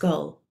of the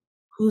skull,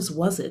 whose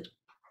was it,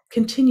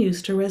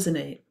 continues to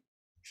resonate.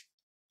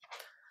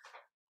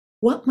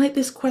 What might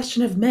this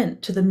question have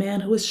meant to the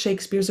man who was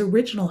Shakespeare's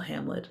original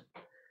Hamlet?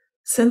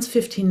 Since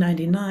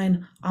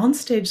 1599,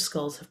 onstage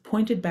skulls have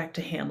pointed back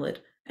to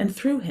Hamlet and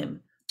through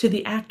him to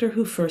the actor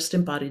who first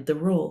embodied the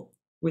role,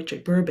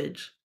 Richard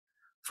Burbage.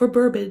 For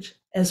Burbage,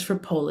 as for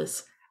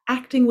Polis,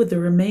 acting with the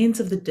remains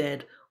of the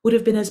dead would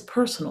have been as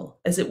personal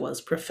as it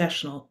was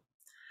professional.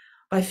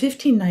 By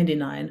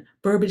 1599,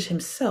 Burbage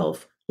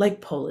himself,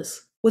 like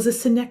Polis, was a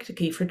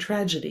synecdoche for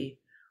tragedy,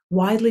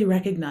 widely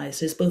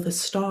recognized as both a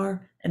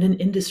star and an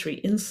industry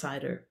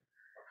insider.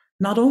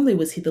 Not only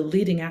was he the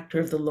leading actor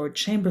of the Lord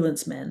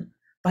Chamberlain's Men,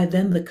 by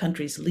then the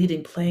country's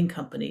leading playing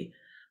company,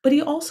 but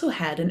he also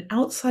had an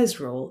outsized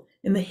role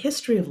in the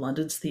history of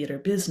London's theatre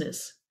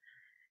business.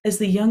 As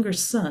the younger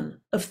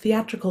son of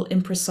theatrical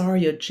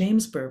impresario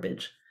James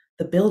Burbage,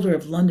 the builder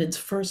of London's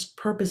first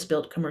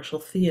purpose-built commercial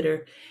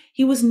theatre,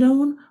 he was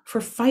known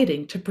for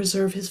fighting to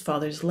preserve his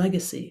father's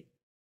legacy,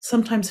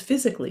 sometimes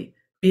physically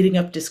beating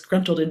up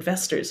disgruntled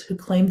investors who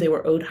claimed they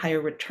were owed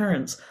higher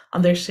returns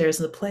on their shares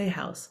in the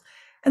playhouse,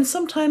 and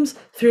sometimes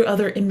through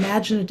other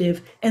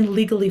imaginative and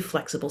legally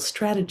flexible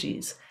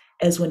strategies,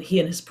 as when he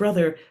and his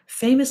brother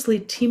famously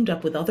teamed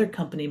up with other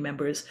company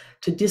members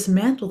to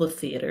dismantle the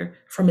theatre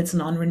from its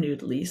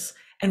non-renewed lease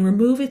and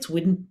remove its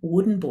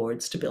wooden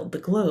boards to build the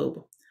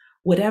Globe.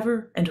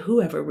 Whatever and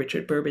whoever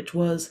Richard Burbage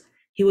was,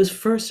 he was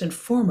first and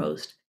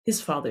foremost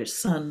his father's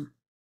son.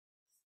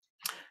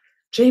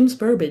 James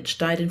Burbage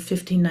died in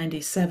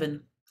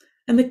 1597,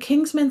 and the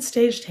King's Men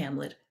staged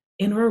Hamlet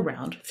in or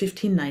around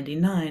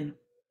 1599.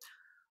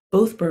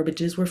 Both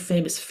Burbages were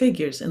famous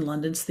figures in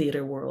London's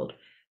theatre world,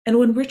 and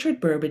when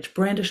Richard Burbage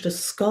brandished a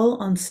skull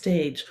on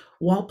stage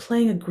while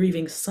playing a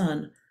grieving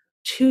son,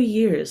 2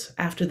 years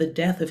after the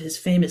death of his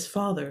famous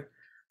father,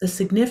 the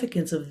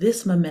significance of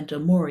this memento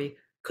mori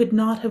could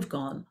not have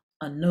gone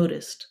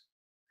unnoticed.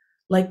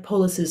 Like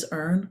Polis's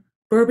urn,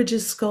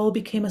 Burbage's skull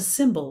became a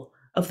symbol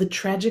of the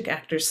tragic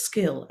actor's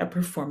skill at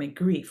performing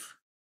grief.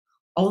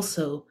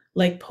 Also,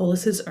 like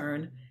Polis's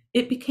urn,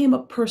 it became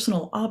a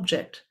personal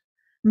object,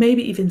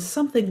 maybe even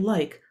something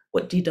like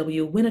what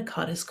D.W.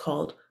 Winnicott has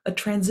called a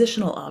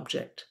transitional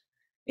object,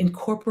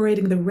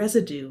 incorporating the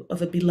residue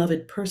of a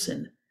beloved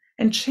person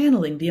and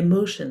channeling the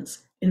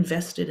emotions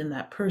invested in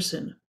that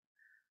person.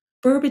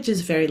 Burbage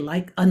is very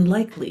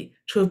unlikely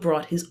to have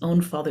brought his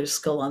own father's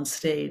skull on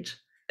stage,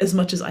 as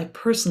much as I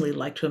personally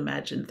like to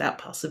imagine that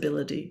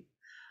possibility.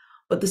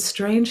 But the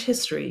strange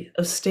history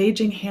of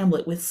staging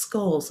Hamlet with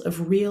skulls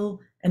of real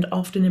and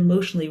often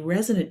emotionally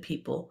resonant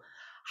people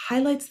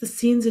highlights the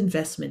scene's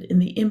investment in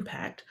the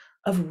impact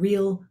of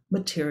real,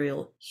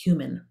 material,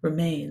 human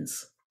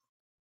remains.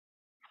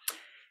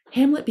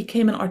 Hamlet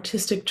became an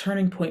artistic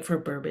turning point for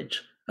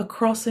Burbage, a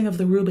crossing of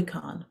the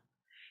Rubicon.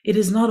 It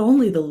is not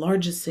only the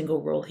largest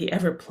single role he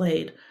ever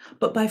played,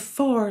 but by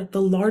far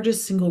the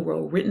largest single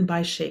role written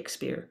by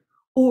Shakespeare,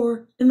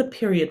 or in the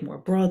period more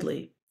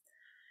broadly.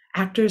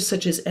 Actors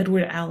such as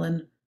Edward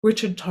Allen,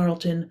 Richard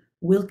Tarleton,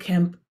 Will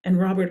Kemp, and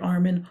Robert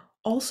Armin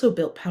also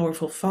built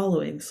powerful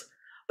followings,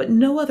 but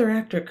no other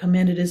actor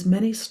commanded as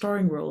many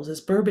starring roles as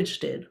Burbage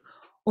did,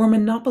 or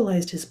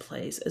monopolized his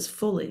plays as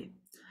fully.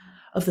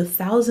 Of the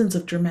thousands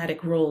of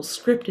dramatic roles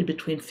scripted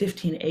between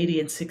 1580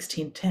 and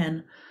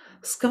 1610,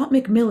 Scott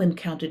Macmillan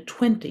counted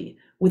 20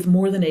 with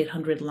more than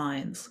 800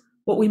 lines,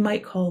 what we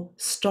might call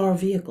star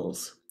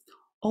vehicles.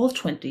 All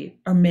 20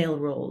 are male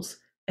roles,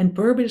 and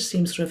Burbage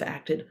seems to have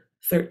acted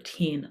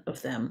 13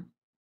 of them.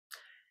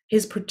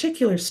 His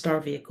particular star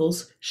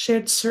vehicles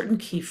shared certain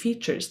key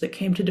features that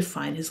came to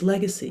define his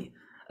legacy,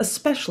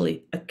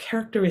 especially a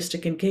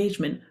characteristic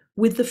engagement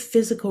with the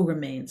physical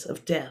remains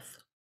of death.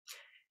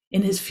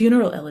 In his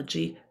funeral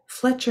elegy,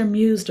 Fletcher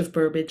mused of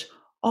Burbage,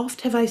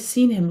 "Oft have I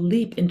seen him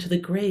leap into the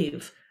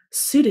grave,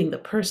 suiting the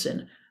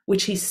person,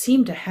 which he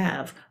seemed to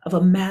have, of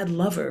a mad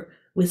lover,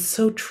 with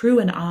so true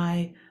an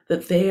eye,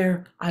 that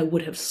there I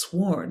would have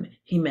sworn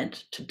he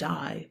meant to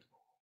die."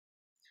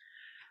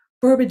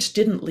 Burbage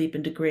didn't leap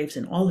into graves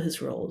in all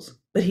his roles,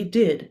 but he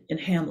did in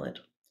Hamlet.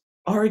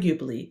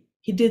 Arguably,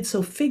 he did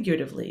so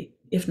figuratively,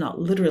 if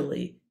not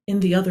literally, in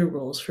the other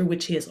roles for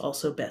which he is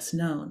also best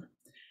known.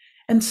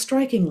 And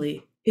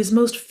strikingly, his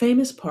most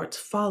famous parts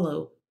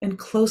follow and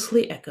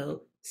closely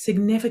echo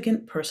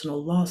significant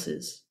personal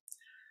losses.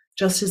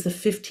 Just as the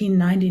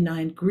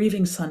 1599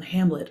 grieving son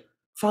Hamlet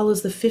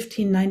follows the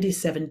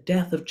 1597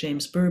 death of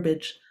James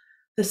Burbage,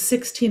 the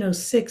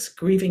 1606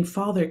 grieving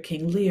father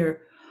King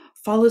Lear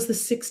follows the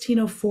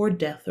 1604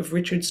 death of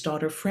Richard's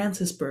daughter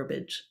Frances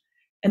Burbage,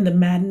 and the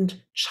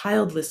maddened,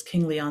 childless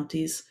King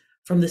Leontes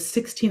from the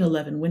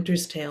 1611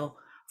 Winter's Tale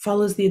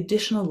follows the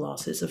additional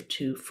losses of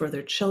 2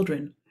 further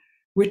children,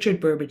 Richard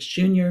Burbage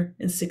Jr.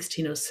 in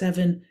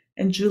 1607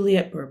 and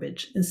Juliet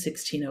Burbage in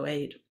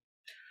 1608.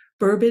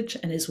 Burbage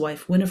and his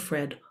wife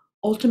Winifred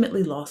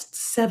ultimately lost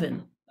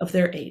 7 of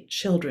their 8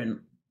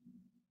 children.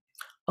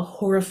 A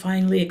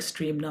horrifyingly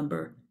extreme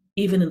number,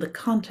 even in the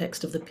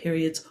context of the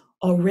period's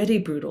already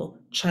brutal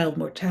child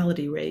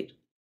mortality rate.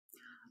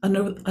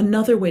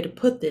 Another way to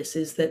put this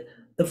is that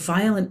the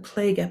violent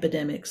plague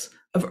epidemics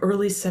of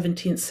early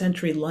 17th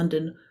century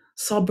London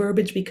saw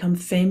Burbage become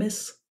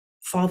famous,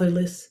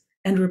 fatherless,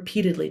 and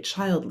repeatedly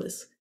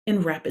childless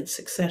in rapid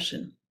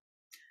succession.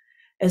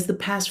 As the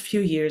past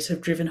few years have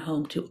driven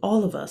home to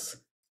all of us,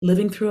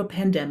 living through a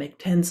pandemic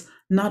tends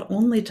not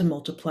only to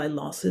multiply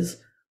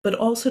losses, but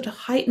also to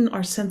heighten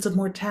our sense of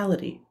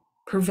mortality,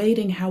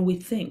 pervading how we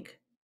think,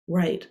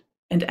 write,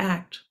 and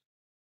act.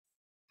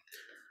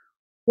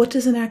 What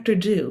does an actor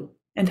do,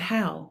 and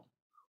how?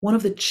 One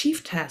of the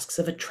chief tasks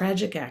of a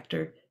tragic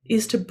actor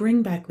is to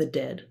bring back the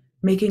dead,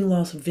 making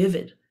loss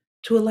vivid,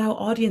 to allow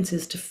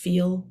audiences to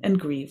feel and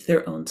grieve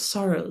their own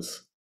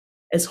sorrows.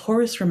 As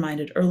Horace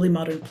reminded early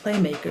modern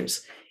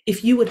playmakers,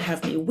 if you would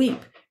have me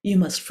weep, you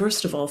must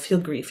first of all feel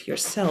grief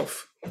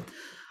yourself.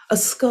 A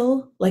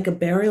skull, like a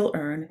burial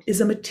urn,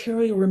 is a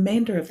material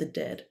remainder of the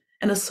dead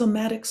and a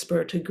somatic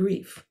spur to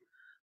grief.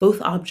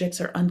 Both objects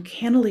are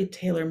uncannily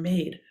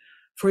tailor-made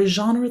for a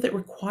genre that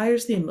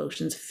requires the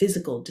emotion's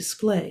physical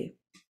display.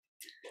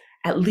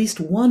 At least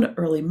one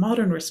early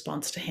modern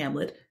response to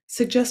Hamlet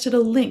suggested a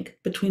link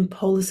between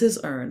Polis's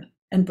urn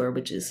and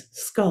Burbage's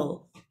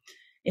skull.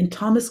 In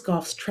Thomas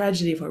Gough's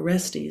tragedy of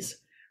Orestes,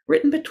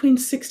 written between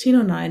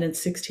 1609 and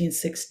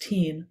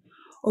 1616,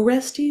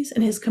 Orestes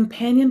and his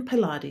companion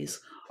Pylades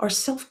are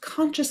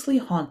self-consciously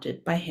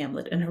haunted by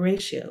Hamlet and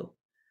Horatio.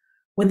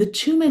 When the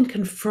two men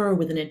confer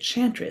with an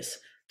enchantress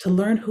to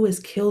learn who has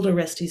killed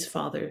Orestes'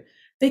 father,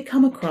 they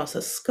come across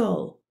a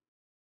skull.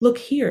 "Look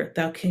here,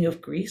 thou king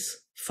of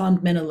Greece,"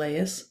 fond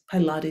Menelaus,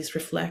 Pylades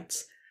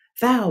reflects,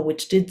 "thou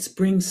which didst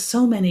bring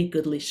so many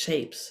goodly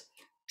shapes,"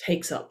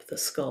 takes up the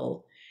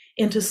skull,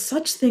 "into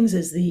such things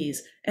as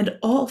these, and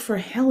all for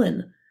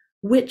Helen,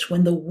 which,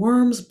 when the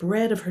worms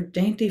bred of her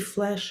dainty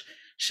flesh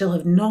shall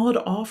have gnawed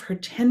off her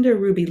tender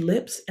ruby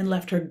lips and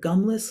left her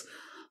gumless,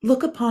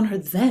 look upon her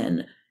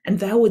then, and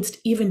thou wouldst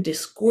even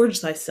disgorge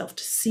thyself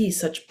to see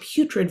such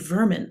putrid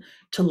vermin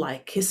to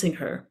lie kissing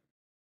her."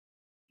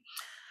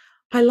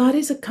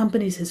 Pylades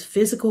accompanies his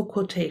physical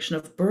quotation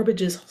of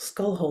Burbage's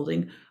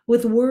skull-holding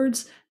with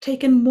words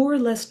taken more or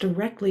less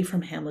directly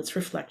from Hamlet's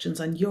reflections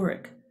on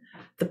Yorick.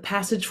 The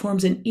passage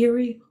forms an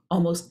eerie,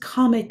 almost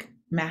comic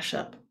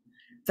mashup.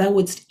 "Thou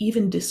wouldst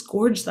even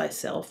disgorge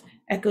thyself"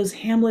 echoes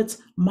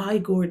Hamlet's "my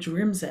gorge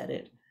rims at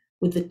it,"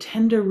 with the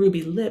tender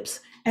ruby lips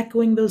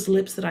echoing those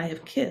lips that I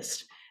have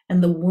kissed,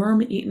 and the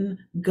worm-eaten,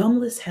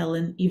 gumless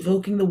Helen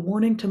evoking the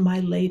warning to my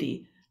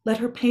lady, "Let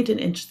her paint an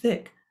inch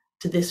thick,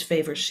 to this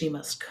favor she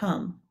must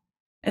come."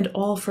 And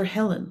all for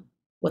Helen.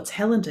 What's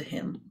Helen to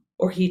him,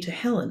 or he to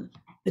Helen,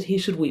 that he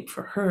should weep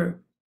for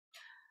her?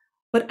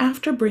 But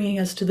after bringing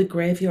us to the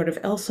graveyard of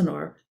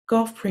Elsinore,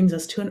 Gough brings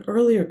us to an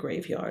earlier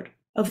graveyard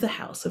of the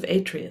house of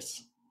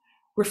Atreus.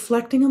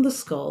 Reflecting on the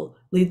skull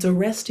leads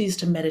Orestes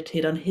to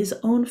meditate on his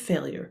own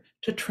failure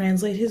to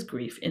translate his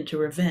grief into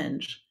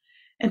revenge,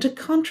 and to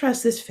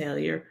contrast this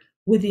failure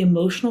with the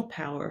emotional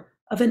power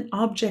of an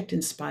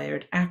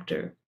object-inspired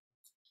actor.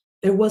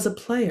 "There was a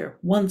player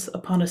once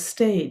upon a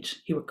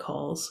stage," he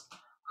recalls,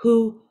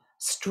 "who,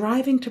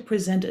 striving to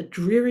present a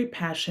dreary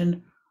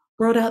passion,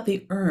 brought out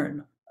the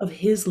urn of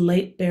his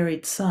late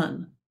buried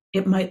son,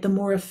 it might the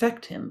more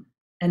affect him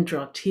and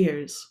draw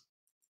tears.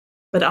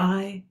 But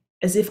I,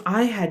 as if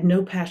I had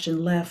no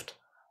passion left,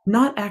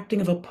 not acting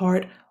of a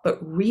part, but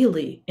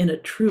really in a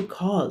true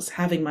cause,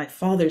 having my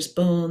father's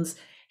bones,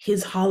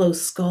 his hollow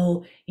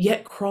skull,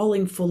 yet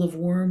crawling full of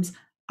worms,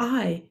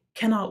 I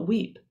cannot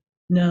weep,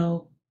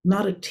 no,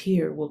 not a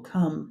tear will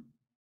come."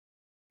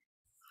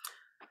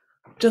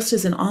 Just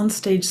as an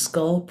onstage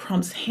skull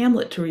prompts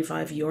Hamlet to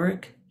revive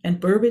Yorick and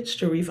Burbage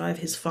to revive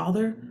his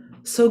father,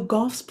 so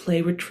Gough's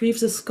play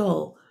retrieves a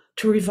skull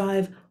to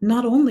revive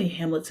not only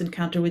Hamlet's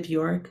encounter with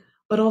Yorick,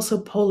 but also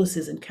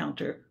Polis's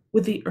encounter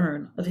with the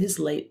urn of his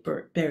late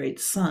buried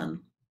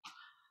son.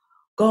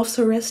 Gough's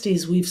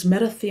Orestes weaves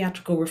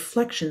meta-theatrical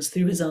reflections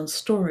through his own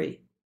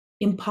story.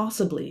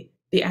 Impossibly,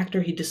 the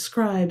actor he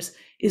describes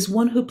is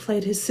one who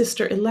played his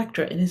sister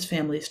Electra in his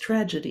family's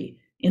tragedy,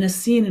 in a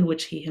scene in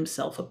which he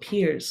himself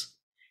appears.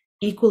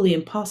 Equally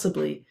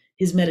impossibly,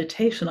 his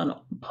meditation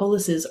on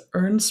Polis's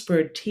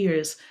urn-spurred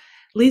tears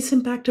leads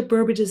him back to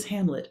Burbage's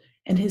Hamlet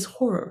and his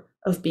horror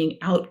of being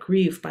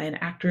out-grieved by an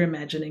actor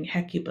imagining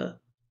Hecuba.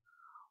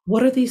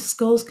 What are these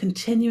skulls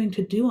continuing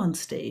to do on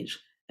stage,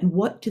 and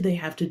what do they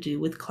have to do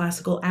with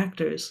classical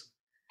actors?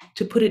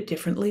 To put it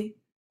differently,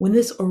 when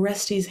this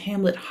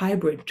Orestes-Hamlet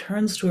hybrid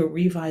turns to a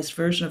revised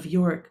version of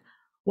Yorick,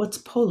 what's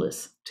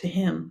Polis to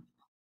him?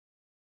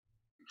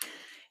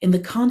 In the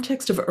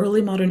context of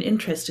early modern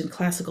interest in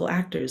classical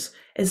actors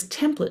as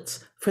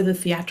templates for the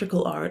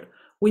theatrical art,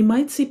 we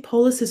might see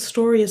Polis's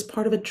story as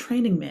part of a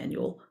training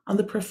manual on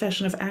the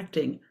profession of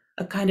acting,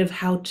 a kind of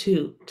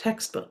how-to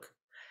textbook.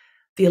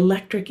 The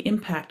electric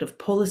impact of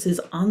Polis's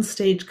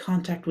onstage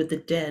contact with the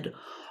dead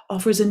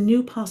offers a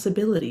new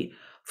possibility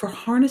for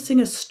harnessing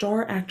a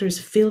star actor's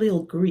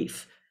filial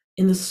grief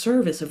in the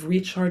service of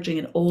recharging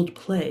an old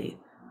play,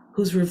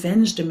 whose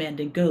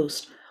revenge-demanding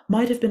ghost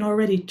might have been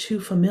already too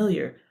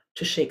familiar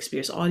to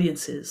Shakespeare's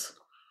audiences.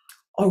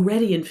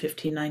 Already in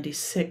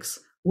 1596,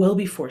 well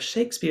before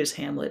Shakespeare's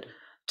Hamlet,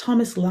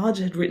 Thomas Lodge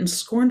had written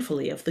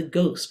scornfully of the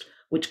ghost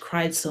which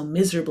cried so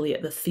miserably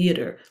at the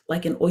theater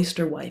like an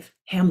oyster wife,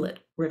 Hamlet,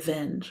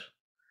 revenge.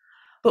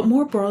 But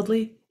more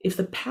broadly, if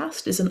the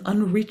past is an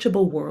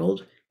unreachable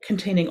world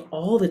containing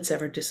all that's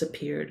ever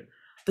disappeared,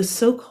 the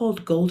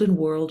so-called golden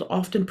world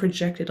often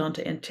projected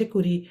onto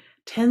antiquity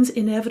tends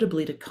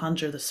inevitably to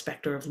conjure the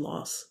specter of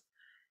loss.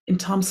 In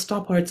Tom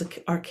Stoppard's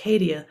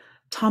Arcadia,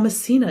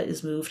 Thomasina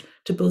is moved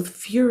to both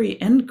fury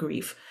and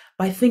grief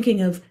by thinking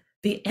of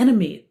the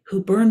enemy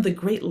who burned the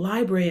great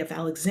library of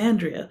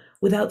Alexandria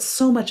without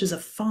so much as a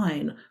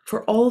fine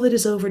for all that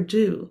is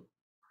overdue.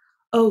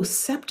 "Oh,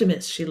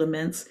 Septimus," she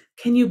laments,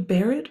 "can you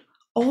bear it?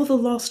 All the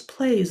lost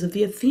plays of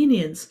the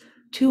Athenians,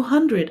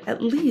 200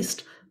 at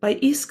least, by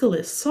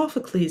Aeschylus,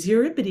 Sophocles,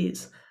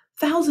 Euripides,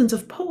 thousands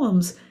of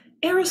poems,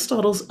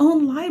 Aristotle's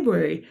own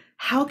library.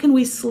 How can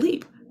we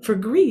sleep for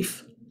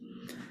grief?"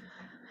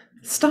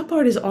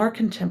 Stoppard is our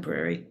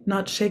contemporary,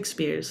 not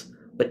Shakespeare's,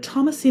 but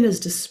Thomasina's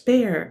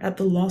despair at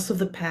the loss of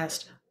the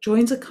past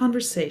joins a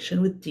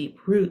conversation with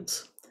deep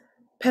roots.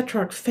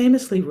 Petrarch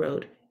famously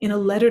wrote, in a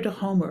letter to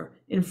Homer,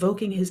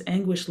 invoking his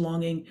anguished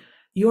longing,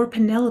 "Your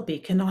Penelope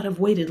cannot have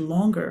waited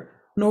longer,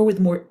 nor with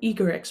more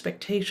eager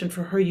expectation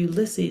for her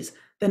Ulysses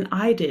than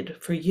I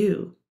did for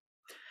you."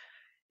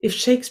 If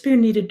Shakespeare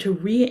needed to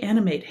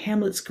reanimate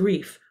Hamlet's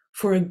grief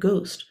for a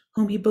ghost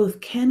whom he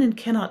both can and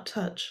cannot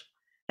touch,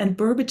 and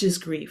Burbage's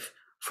grief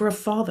for a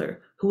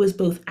father who was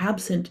both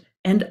absent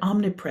and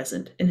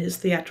omnipresent in his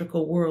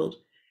theatrical world,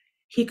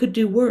 he could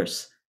do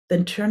worse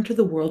than turn to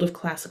the world of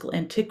classical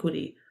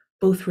antiquity,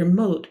 both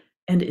remote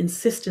and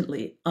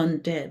insistently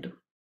undead.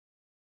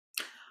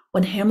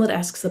 When Hamlet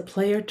asks the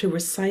player to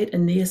recite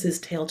Aeneas's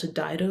tale to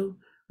Dido,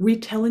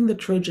 retelling the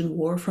Trojan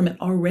War from an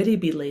already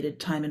belated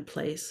time and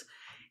place,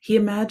 he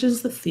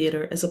imagines the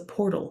theater as a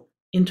portal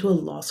into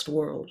a lost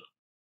world.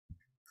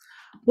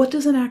 What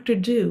does an actor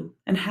do,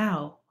 and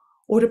how?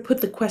 Or to put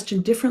the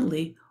question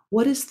differently,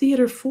 what is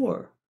theater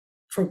for?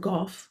 For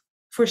Gough,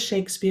 for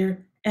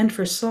Shakespeare, and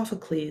for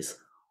Sophocles,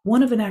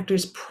 one of an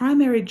actor's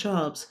primary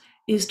jobs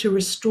is to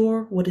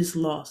restore what is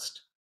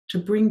lost, to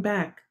bring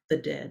back the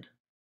dead.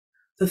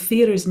 The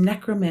theater's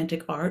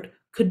necromantic art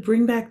could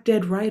bring back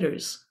dead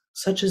writers,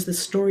 such as the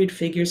storied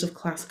figures of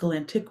classical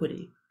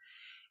antiquity.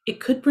 It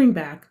could bring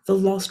back the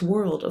lost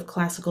world of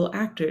classical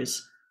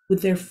actors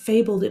with their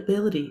fabled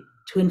ability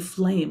to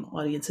inflame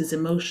audiences'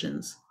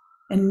 emotions.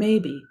 And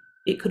maybe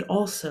it could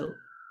also,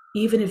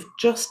 even if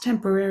just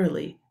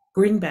temporarily,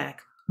 bring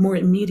back more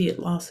immediate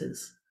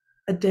losses: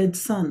 a dead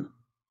son,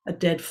 a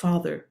dead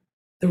father,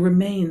 the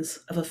remains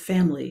of a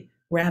family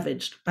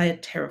ravaged by a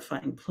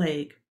terrifying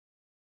plague.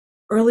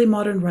 Early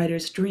modern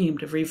writers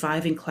dreamed of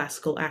reviving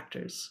classical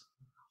actors.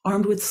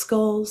 Armed with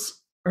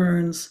skulls,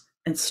 urns,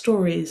 and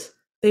stories,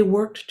 they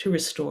worked to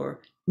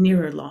restore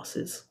nearer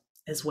losses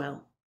as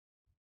well.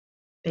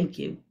 Thank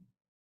you.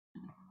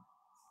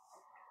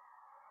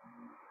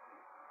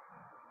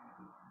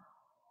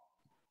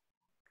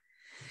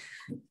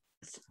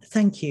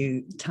 Thank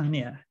you,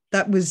 Tanya.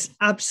 That was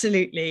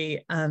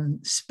absolutely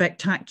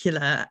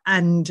spectacular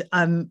and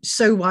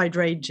so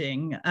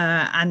wide-ranging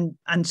and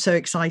so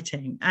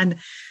exciting. And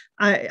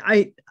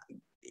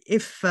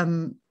if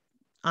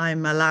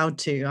I'm allowed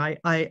to,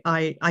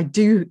 I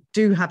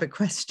do have a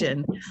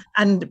question.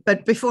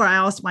 But before I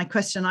ask my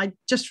question, I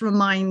just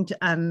remind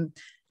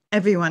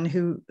everyone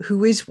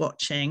who is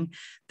watching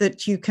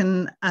that you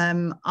can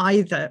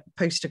either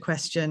post a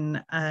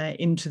question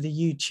into the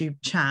YouTube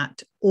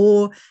chat,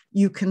 or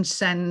you can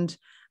send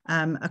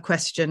a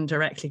question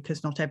directly,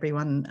 because not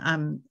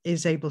everyone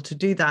is able to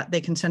do that. They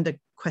can send a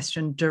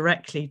question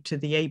directly to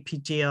the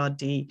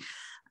APGRD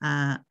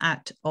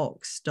at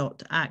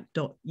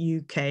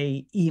ox.act.uk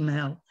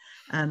email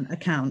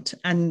account,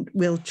 and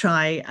we'll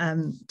try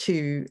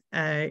to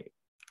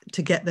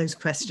get those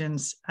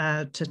questions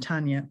to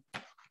Tanya.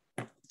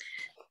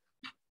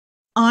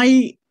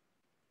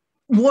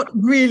 What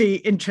really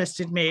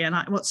interested me and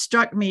what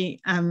struck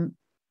me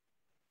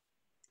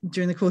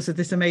during the course of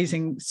this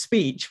amazing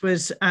speech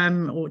was,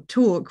 or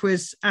talk,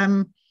 was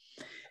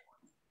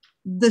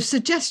the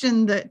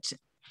suggestion that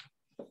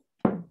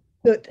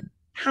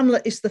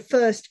Hamlet is the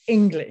first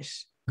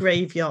English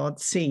graveyard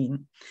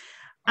scene.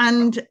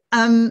 And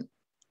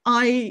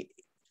I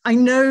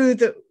know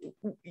that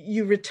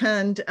you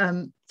returned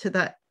to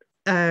that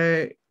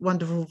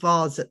wonderful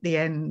vase at the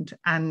end,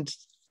 and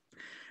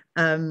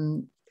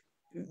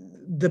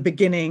the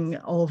beginning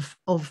of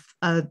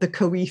the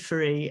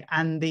coephony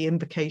and the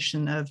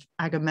invocation of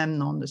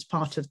Agamemnon as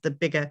part of the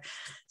bigger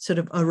sort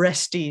of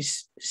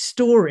Orestes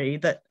story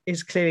that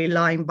is clearly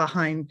lying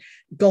behind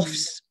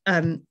Gough's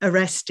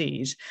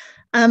Orestes.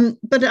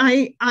 But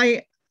I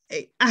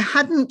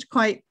hadn't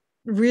quite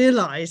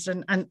realized,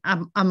 and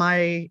am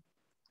I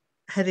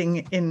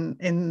heading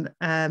in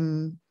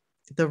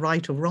the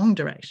right or wrong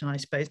direction, I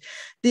suppose,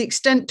 the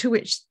extent to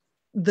which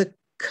the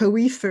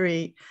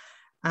coephony,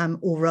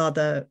 or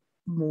rather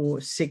more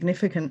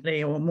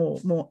significantly or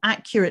more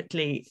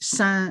accurately,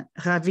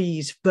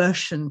 Saint-Ravi's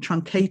version,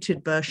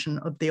 truncated version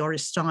of the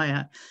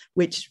Oresteia,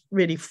 which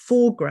really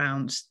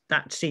foregrounds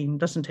that scene,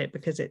 doesn't it?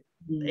 Because it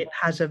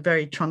has a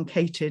very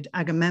truncated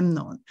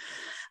Agamemnon.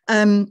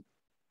 The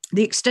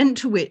extent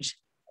to which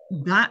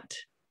that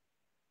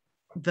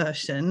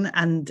version,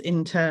 and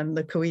in turn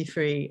the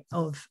coephony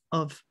of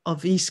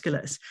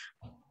Aeschylus,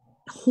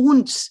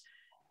 haunts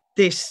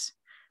this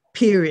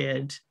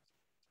period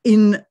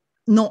in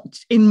not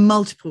in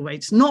multiple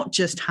ways, not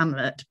just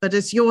Hamlet, but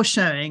as you're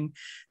showing,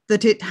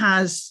 that it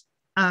has,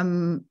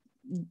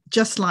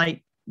 just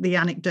like the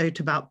anecdote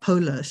about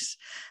Polus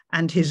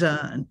and his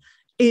urn,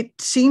 it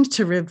seems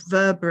to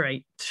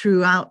reverberate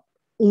throughout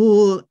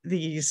all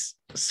these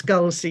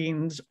skull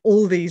scenes,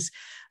 all these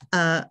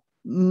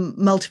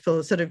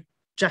multiple sort of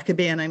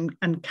Jacobean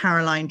and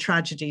Caroline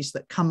tragedies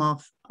that come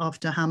off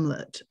after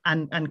Hamlet.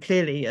 And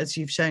clearly, as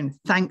you've shown,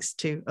 thanks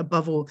to,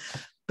 above all,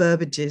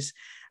 Burbage's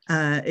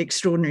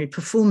extraordinary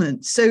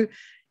performance. So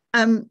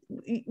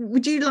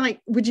would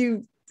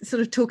you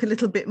sort of talk a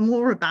little bit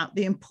more about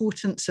the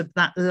importance of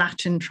that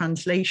Latin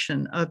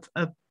translation of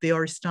the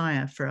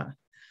Oresteia for us?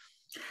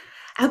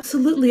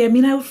 Absolutely. I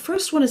mean, I would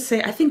first want to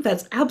say, I think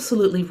that's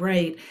absolutely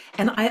right.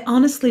 And I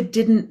honestly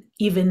didn't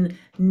even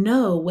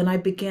know when I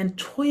began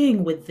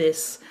toying with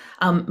this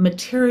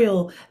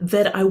material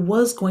that I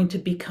was going to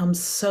become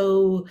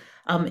so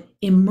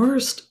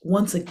immersed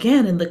once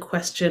again in the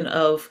question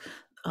of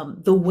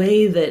the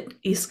way that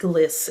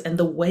Aeschylus and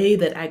the way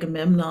that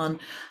Agamemnon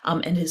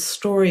and his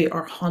story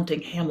are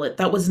haunting Hamlet.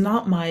 That was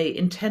not my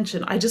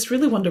intention. I just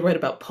really wanted to write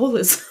about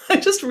Polus. I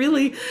just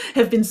really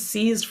have been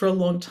seized for a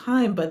long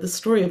time by the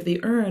story of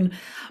the urn.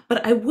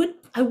 But I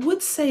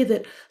would say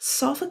that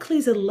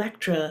Sophocles'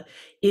 Electra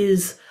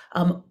is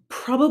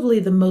probably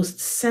the most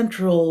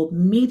central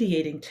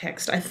mediating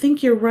text. I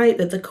think you're right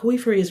that the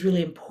coephony is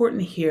really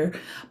important here,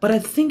 but I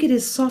think it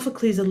is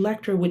Sophocles'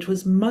 Electra which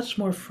was much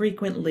more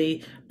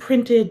frequently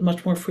printed,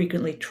 much more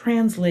frequently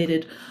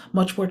translated,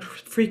 much more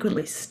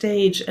frequently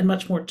staged, and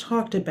much more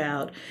talked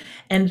about.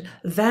 And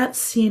that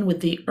scene with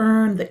the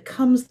urn that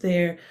comes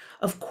there,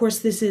 of course,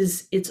 this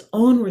is its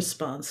own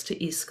response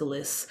to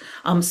Aeschylus.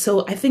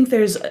 So I think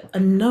there's a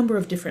number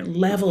of different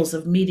levels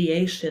of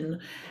mediation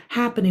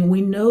happening.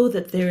 We know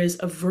that there is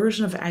a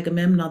version of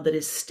Agamemnon that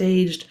is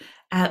staged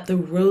at the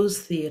Rose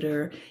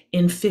Theatre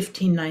in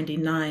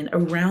 1599,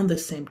 around the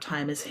same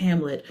time as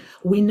Hamlet.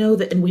 We know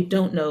that, and we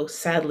don't know,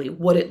 sadly,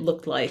 what it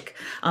looked like,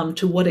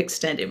 to what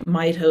extent it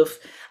might have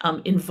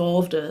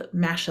involved a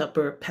mashup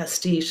or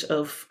pastiche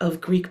of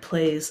Greek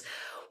plays.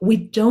 We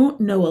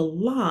don't know a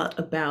lot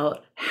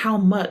about how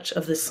much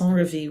of the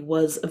Sans-Revue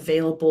was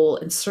available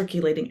and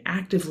circulating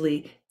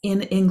actively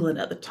in England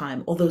at the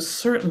time, although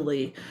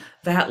certainly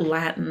that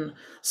Latin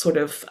sort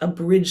of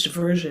abridged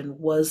version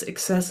was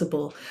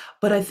accessible.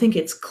 But I think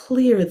it's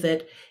clear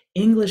that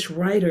English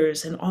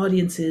writers and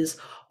audiences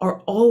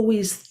are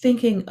always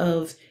thinking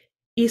of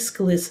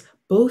Aeschylus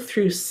both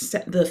through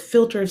the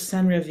filter of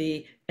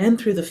Sans-Revue and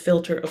through the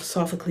filter of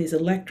Sophocles'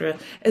 Electra,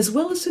 as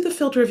well as through the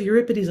filter of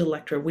Euripides'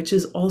 Electra, which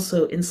is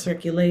also in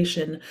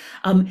circulation,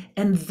 and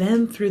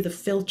then through the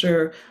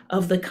filter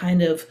of the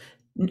kind of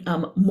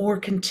more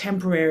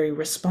contemporary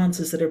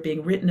responses that are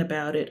being written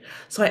about it.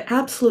 So I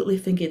absolutely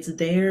think it's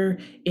there.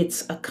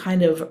 It's a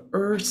kind of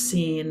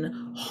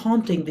scene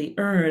haunting the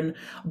urn,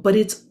 but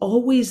it's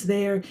always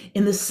there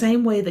in the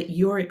same way that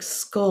Yorick's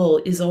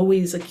skull is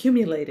always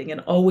accumulating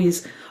and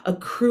always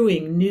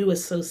accruing new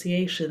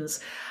associations.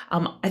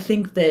 I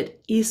think that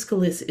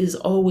Aeschylus is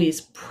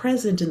always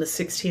present in the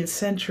 16th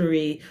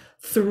century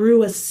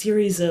through a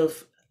series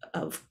of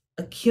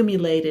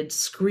accumulated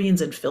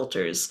screens and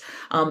filters.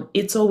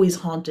 It's always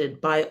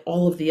haunted by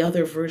all of the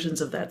other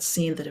versions of that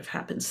scene that have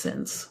happened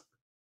since.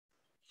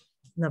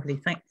 Lovely.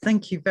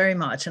 Thank you very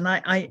much. And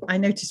I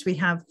noticed we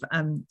have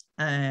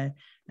a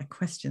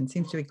question.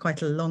 Seems to be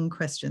quite a long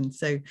question.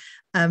 So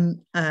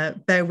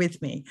bear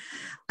with me.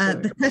 Sure.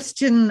 The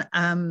question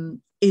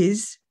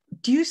is,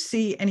 do you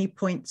see any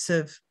points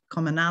of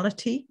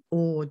commonality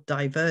or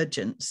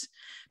divergence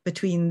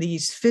between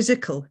these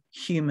physical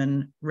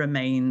human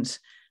remains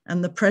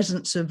and the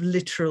presence of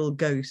literal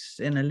ghosts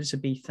in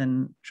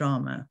Elizabethan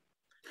drama?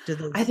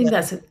 I think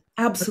that's an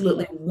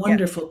absolutely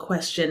wonderful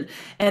question.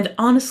 And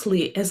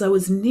honestly, as I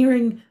was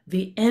nearing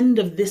the end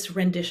of this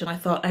rendition, I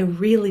thought I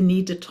really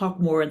need to talk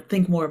more and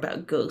think more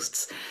about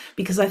ghosts,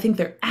 because I think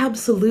they're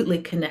absolutely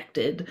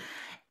connected.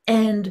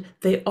 And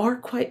they are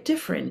quite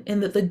different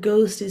in that the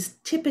ghost is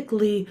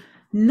typically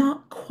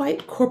not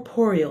quite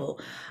corporeal.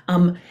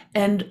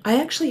 And I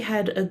actually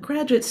had a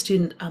graduate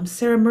student,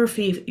 Sarah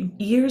Murphy,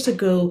 years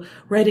ago,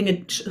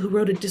 who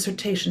wrote a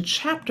dissertation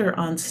chapter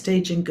on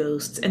staging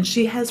ghosts. And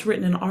she has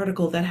written an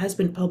article that has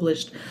been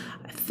published,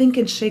 I think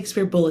in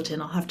Shakespeare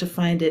Bulletin, I'll have to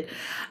find it,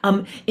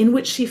 in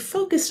which she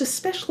focused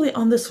especially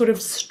on the sort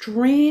of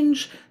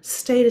strange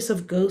status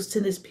of ghosts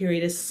in this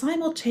period as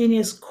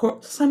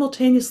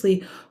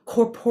simultaneously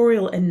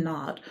corporeal and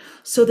not,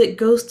 so that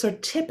ghosts are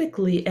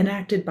typically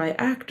enacted by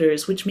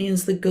actors, which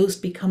means the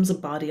ghost becomes a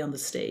body on the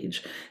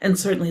stage. And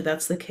certainly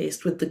that's the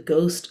case with the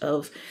ghost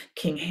of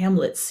King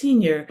Hamlet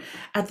Sr.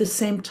 At the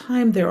same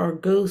time, there are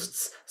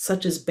ghosts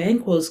such as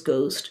Banquo's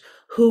ghost,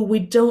 who we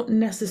don't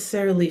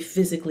necessarily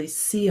physically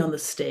see on the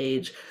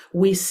stage.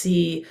 We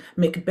see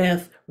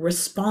Macbeth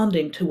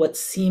responding to what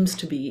seems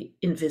to be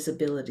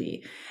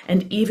invisibility.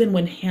 And even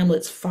when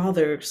Hamlet's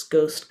father's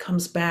ghost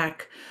comes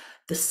back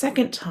the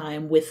second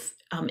time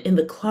in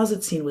the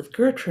closet scene with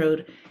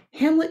Gertrude,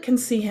 Hamlet can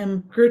see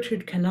him,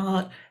 Gertrude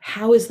cannot.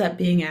 How is that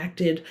being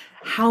acted?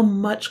 How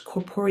much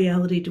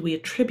corporeality do we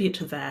attribute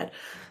to that?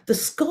 The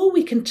skull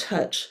we can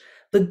touch.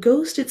 The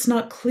ghost, it's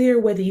not clear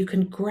whether you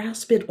can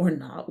grasp it or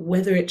not,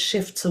 whether it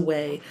shifts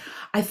away.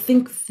 I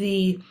think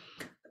the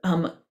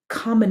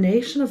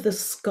combination of the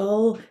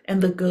skull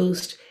and the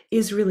ghost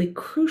is really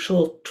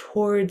crucial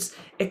towards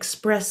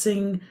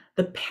expressing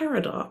the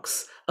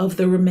paradox of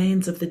the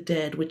remains of the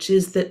dead, which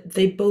is that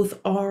they both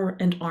are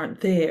and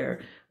aren't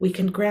there. We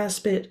can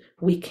grasp it,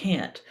 we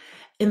can't.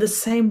 In the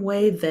same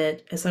way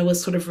that, as I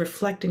was sort of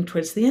reflecting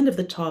towards the end of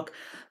the talk,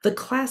 the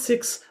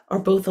classics are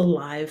both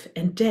alive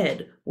and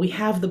dead. We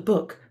have the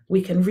book,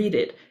 we can read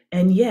it,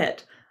 and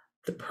yet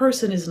the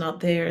person is not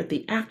there,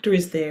 the actor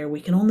is there, we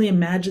can only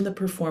imagine the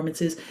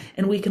performances,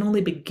 and we can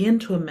only begin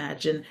to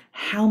imagine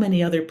how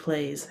many other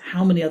plays,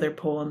 how many other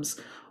poems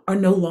are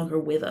no longer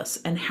with us,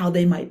 and how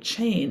they might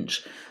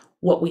change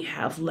what we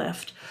have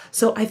left.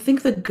 So I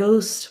think the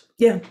ghost,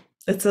 yeah,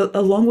 it's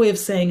a long way of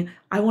saying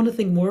I want to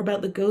think more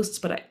about the ghosts,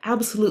 but I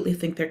absolutely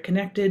think they're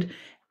connected.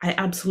 I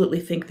absolutely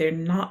think they're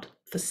not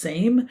the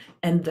same,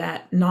 and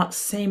that not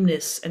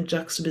sameness and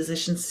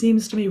juxtaposition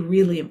seems to me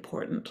really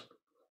important.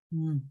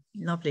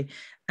 Lovely.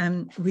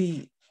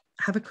 We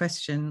have a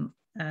question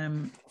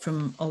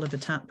from Oliver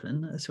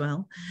Taplin as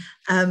well.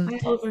 Hi,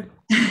 Oliver.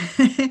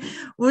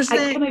 Was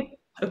there?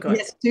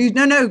 Yes,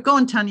 no, go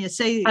on, Tanya.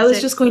 I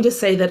was just going to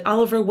say that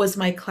Oliver was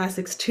my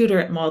classics tutor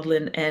at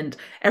Magdalen, and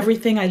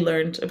everything I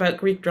learned about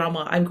Greek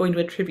drama, I'm going to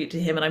attribute to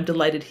him, and I'm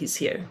delighted he's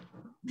here.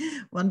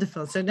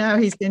 Wonderful. So now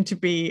he's going to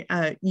be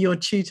your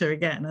tutor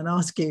again and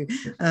ask you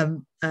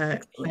a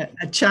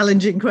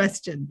challenging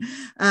question.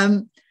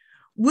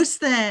 Was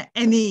there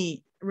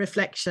any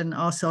reflection,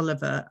 asks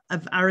Oliver,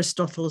 of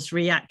Aristotle's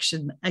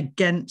reaction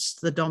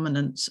against the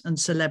dominance and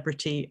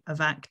celebrity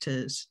of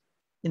actors,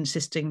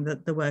 insisting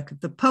that the work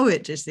of the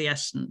poet is the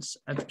essence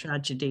of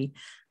tragedy,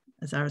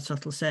 as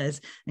Aristotle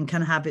says, and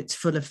can have its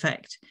full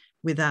effect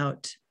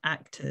without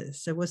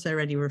actors? So was there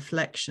any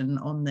reflection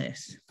on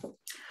this?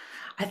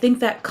 I think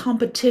that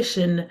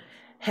competition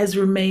has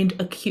remained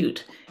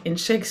acute in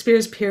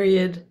Shakespeare's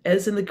period,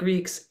 as in the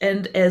Greeks,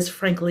 and as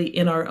frankly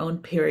in our own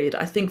period.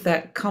 I think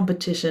that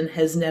competition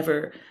has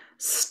never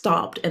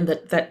stopped, and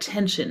that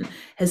tension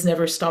has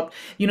never stopped.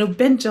 You know,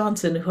 Ben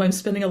Jonson, who I'm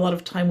spending a lot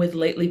of time with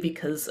lately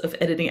because of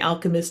editing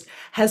Alchemist,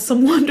 has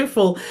some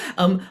wonderful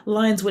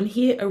lines when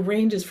he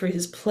arranges for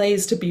his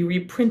plays to be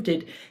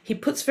reprinted. He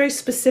puts very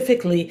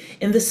specifically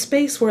in the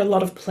space where a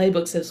lot of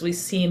playbooks, as we've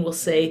seen, will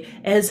say,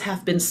 as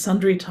hath been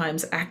sundry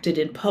times acted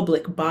in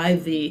public by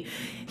thee,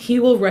 he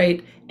will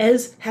write,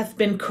 as hath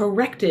been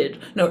corrected,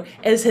 no,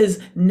 as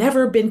has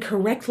never been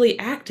correctly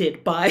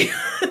acted by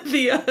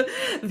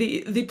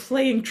the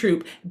playing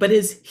troupe, but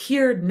is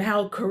here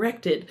now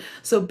corrected.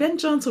 So Ben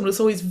Jonson was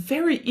always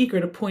very eager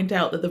to point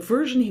out that the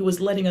version he was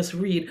letting us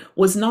read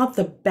was not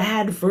the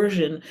bad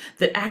version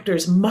that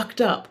actors mucked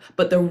up,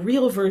 but the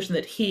real version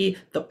that he,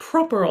 the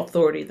proper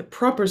authority, the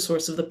proper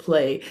source of the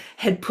play,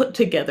 had put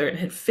together and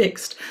had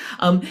fixed.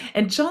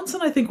 And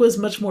Jonson, I think, was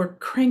much more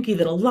cranky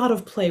than a lot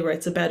of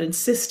playwrights about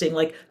insisting,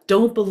 like,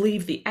 don't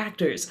believe the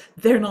actors.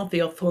 They're not the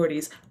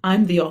authorities.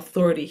 I'm the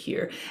authority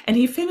here. And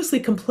he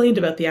famously complained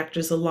about the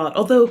actors a lot,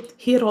 although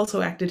he had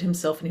also acted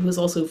himself and he was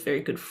also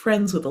very good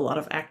friends with a lot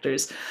of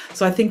actors.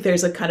 So I think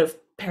there's a kind of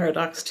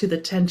paradox to the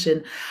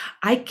tension.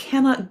 I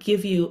cannot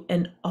give you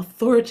an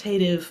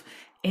authoritative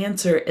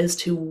answer as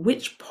to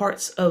which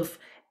parts of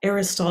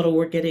Aristotle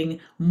were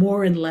getting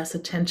more and less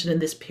attention in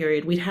this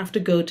period. We'd have to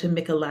go to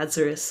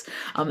Michelazarus,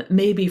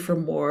 maybe for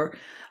more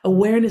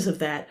awareness of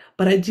that.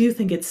 But I do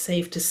think it's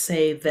safe to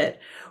say that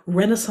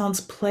Renaissance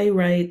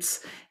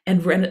playwrights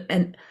had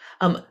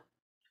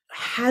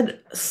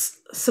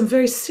some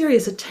very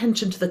serious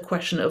attention to the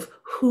question of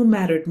who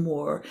mattered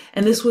more,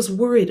 and this was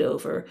worried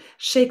over.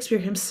 Shakespeare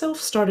himself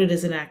started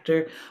as an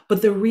actor,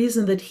 but the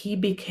reason that he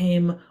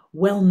became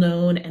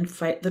well-known and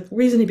the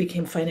reason he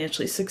became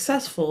financially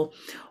successful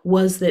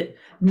was that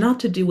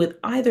not to do with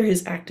either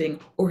his acting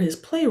or his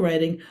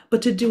playwriting,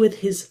 but to do with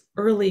his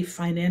early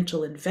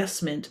financial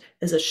investment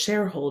as a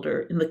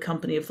shareholder in the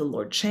company of the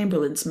Lord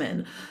Chamberlain's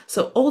men.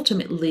 So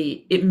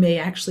ultimately, it may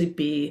actually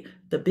be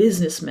the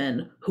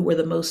businessmen who were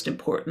the most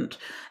important,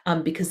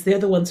 because they're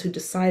the ones who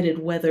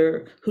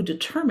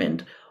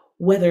determined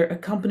whether a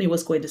company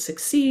was going to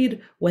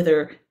succeed,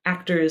 whether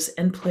actors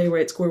and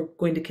playwrights were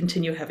going to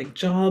continue having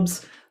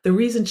jobs. The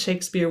reason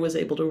Shakespeare was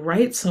able to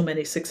write so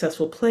many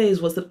successful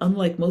plays was that,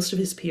 unlike most of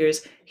his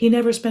peers, he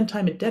never spent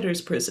time in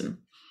debtor's prison.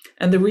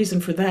 And the reason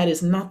for that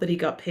is not that he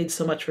got paid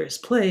so much for his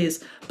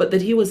plays, but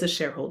that he was a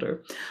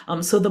shareholder.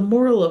 So the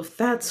moral of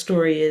that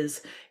story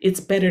is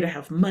it's better to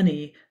have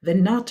money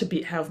than not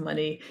to have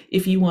money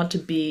if you want to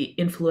be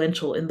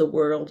influential in the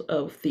world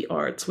of the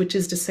arts, which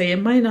is to say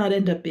it might not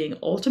end up being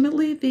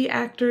ultimately the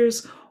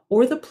actors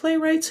or the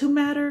playwrights who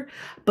matter,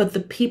 but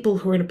the people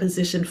who are in a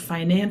position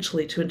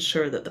financially to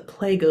ensure that the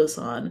play goes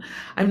on.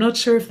 I'm not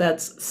sure if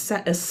that's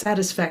a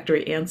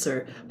satisfactory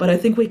answer, but I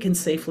think we can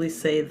safely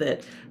say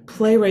that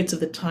playwrights of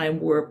the time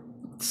were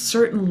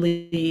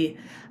certainly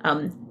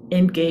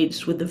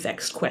engaged with the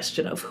vexed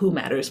question of who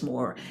matters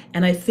more.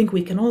 And I think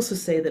we can also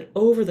say that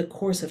over the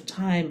course of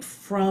time,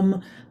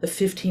 from the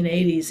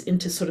 1580s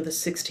into sort of the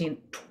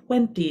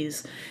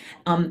 1620s,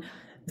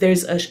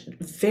 there's a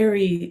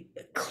very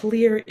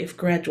clear, if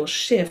gradual,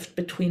 shift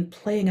between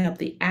playing up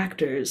the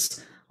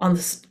actors on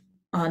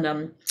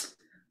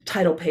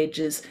title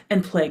pages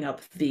and playing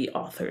up the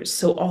authors.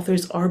 So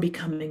authors are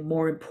becoming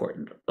more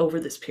important over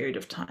this period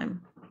of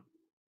time.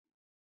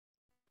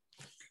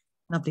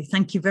 Lovely,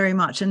 thank you very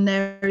much. And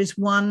there is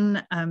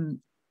one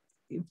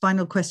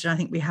final question I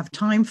think we have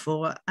time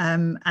for,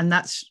 and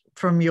that's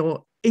from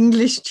your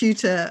English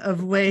tutor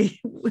of way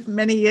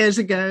many years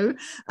ago,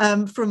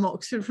 from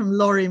Oxford, from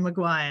Laurie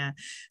Maguire.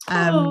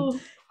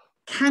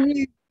 Can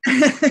you,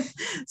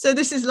 so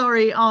this is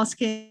Laurie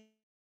asking,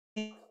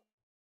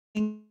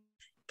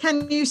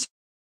 can you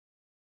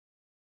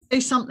say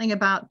something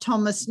about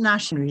Thomas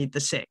Nash, Henry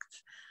VI?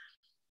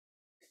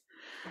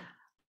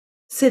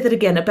 Say that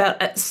again,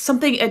 about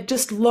something. I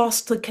just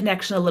lost the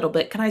connection a little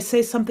bit. Can I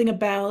say something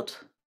about?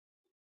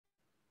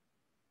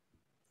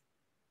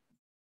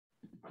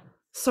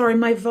 Sorry,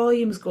 my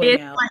volume's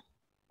going out.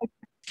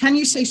 Can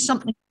you say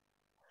something?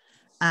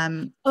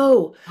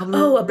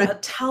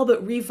 About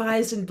Talbot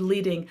revised and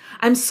bleeding.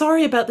 I'm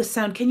sorry about the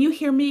sound. Can you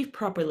hear me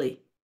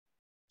properly?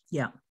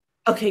 Yeah.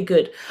 Okay,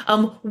 good.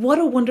 What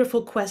a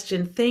wonderful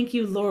question. Thank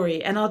you,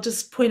 Laurie. And I'll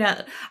just point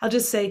out, I'll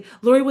just say,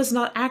 Laurie was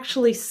not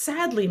actually,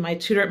 sadly, my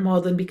tutor at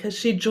Magdalen because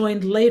she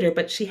joined later,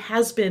 but she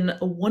has been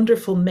a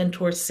wonderful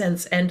mentor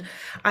since. And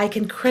I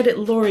can credit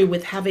Laurie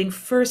with having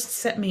first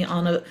set me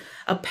on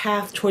a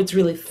path towards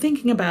really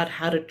thinking about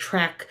how to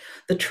track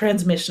the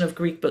transmission of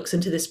Greek books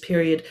into this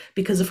period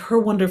because of her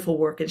wonderful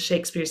work in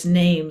Shakespeare's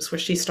Names, where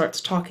she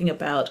starts talking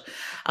about,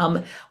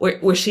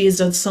 where she has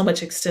done so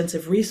much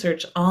extensive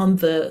research on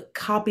the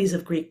copies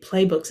of Greek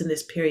playbooks in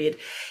this period.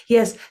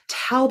 Yes,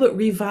 Talbot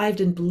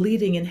revived and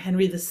bleeding in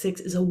Henry VI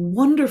is a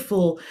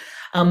wonderful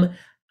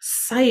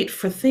site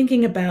for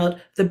thinking about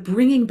the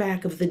bringing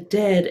back of the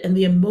dead and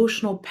the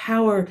emotional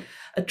power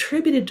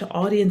attributed to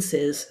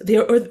audiences,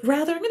 or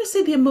rather, I'm going to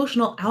say the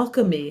emotional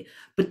alchemy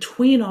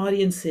between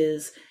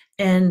audiences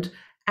and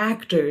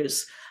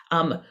actors,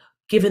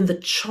 given the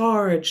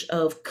charge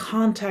of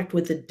contact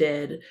with the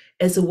dead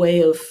as a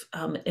way of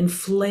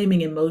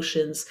inflaming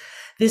emotions.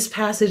 This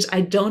passage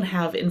I don't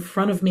have in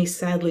front of me,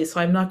 sadly,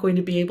 so I'm not going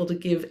to be able to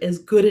give as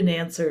good an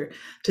answer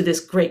to this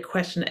great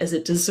question as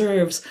it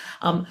deserves.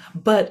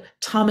 But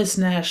Thomas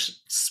Nash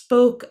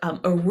spoke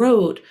or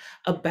wrote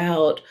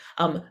about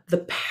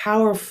the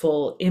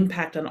powerful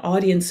impact on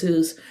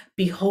audiences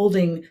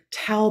beholding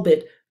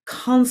Talbot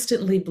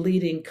constantly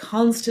bleeding,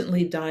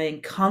 constantly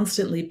dying,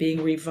 constantly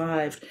being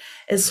revived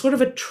as sort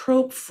of a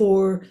trope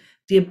for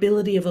the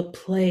ability of a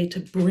play to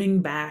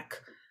bring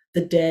back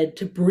the dead,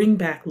 to bring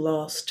back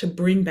loss, to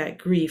bring back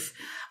grief.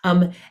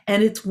 And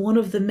it's one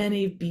of the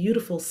many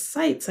beautiful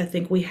sights I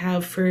think we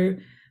have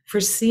for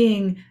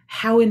seeing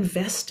how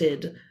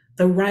invested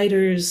the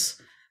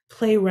writers,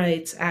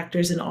 playwrights,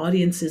 actors, and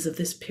audiences of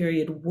this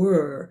period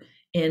were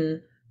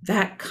in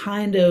that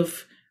kind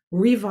of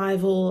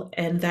revival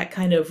and that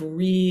kind of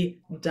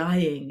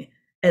re-dying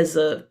as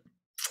a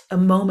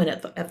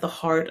moment at the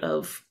heart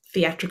of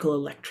theatrical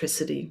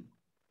electricity.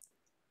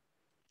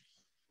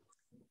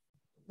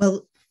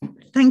 Well,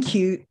 thank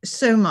you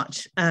so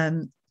much,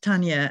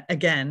 Tanya,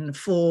 again,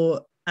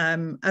 for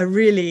a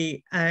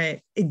really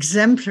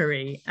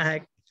exemplary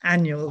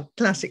annual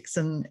Classics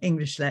and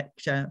English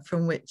lecture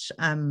from which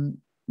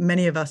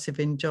many of us have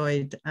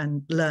enjoyed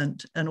and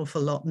learnt an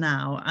awful lot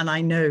now. And I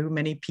know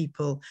many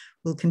people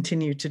will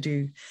continue to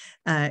do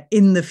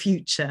in the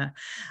future.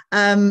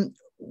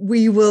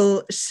 We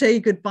will say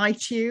goodbye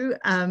to you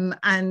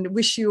and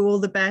wish you all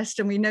the best.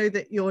 And we know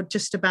that you're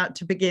just about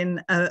to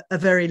begin a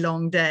very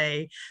long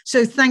day.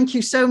 So thank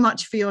you so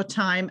much for your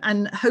time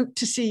and hope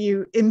to see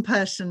you in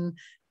person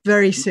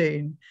very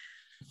soon.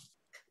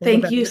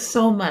 Thank you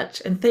so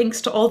much. And thanks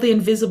to all the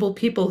invisible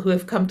people who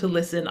have come to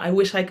listen. I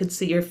wish I could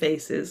see your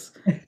faces.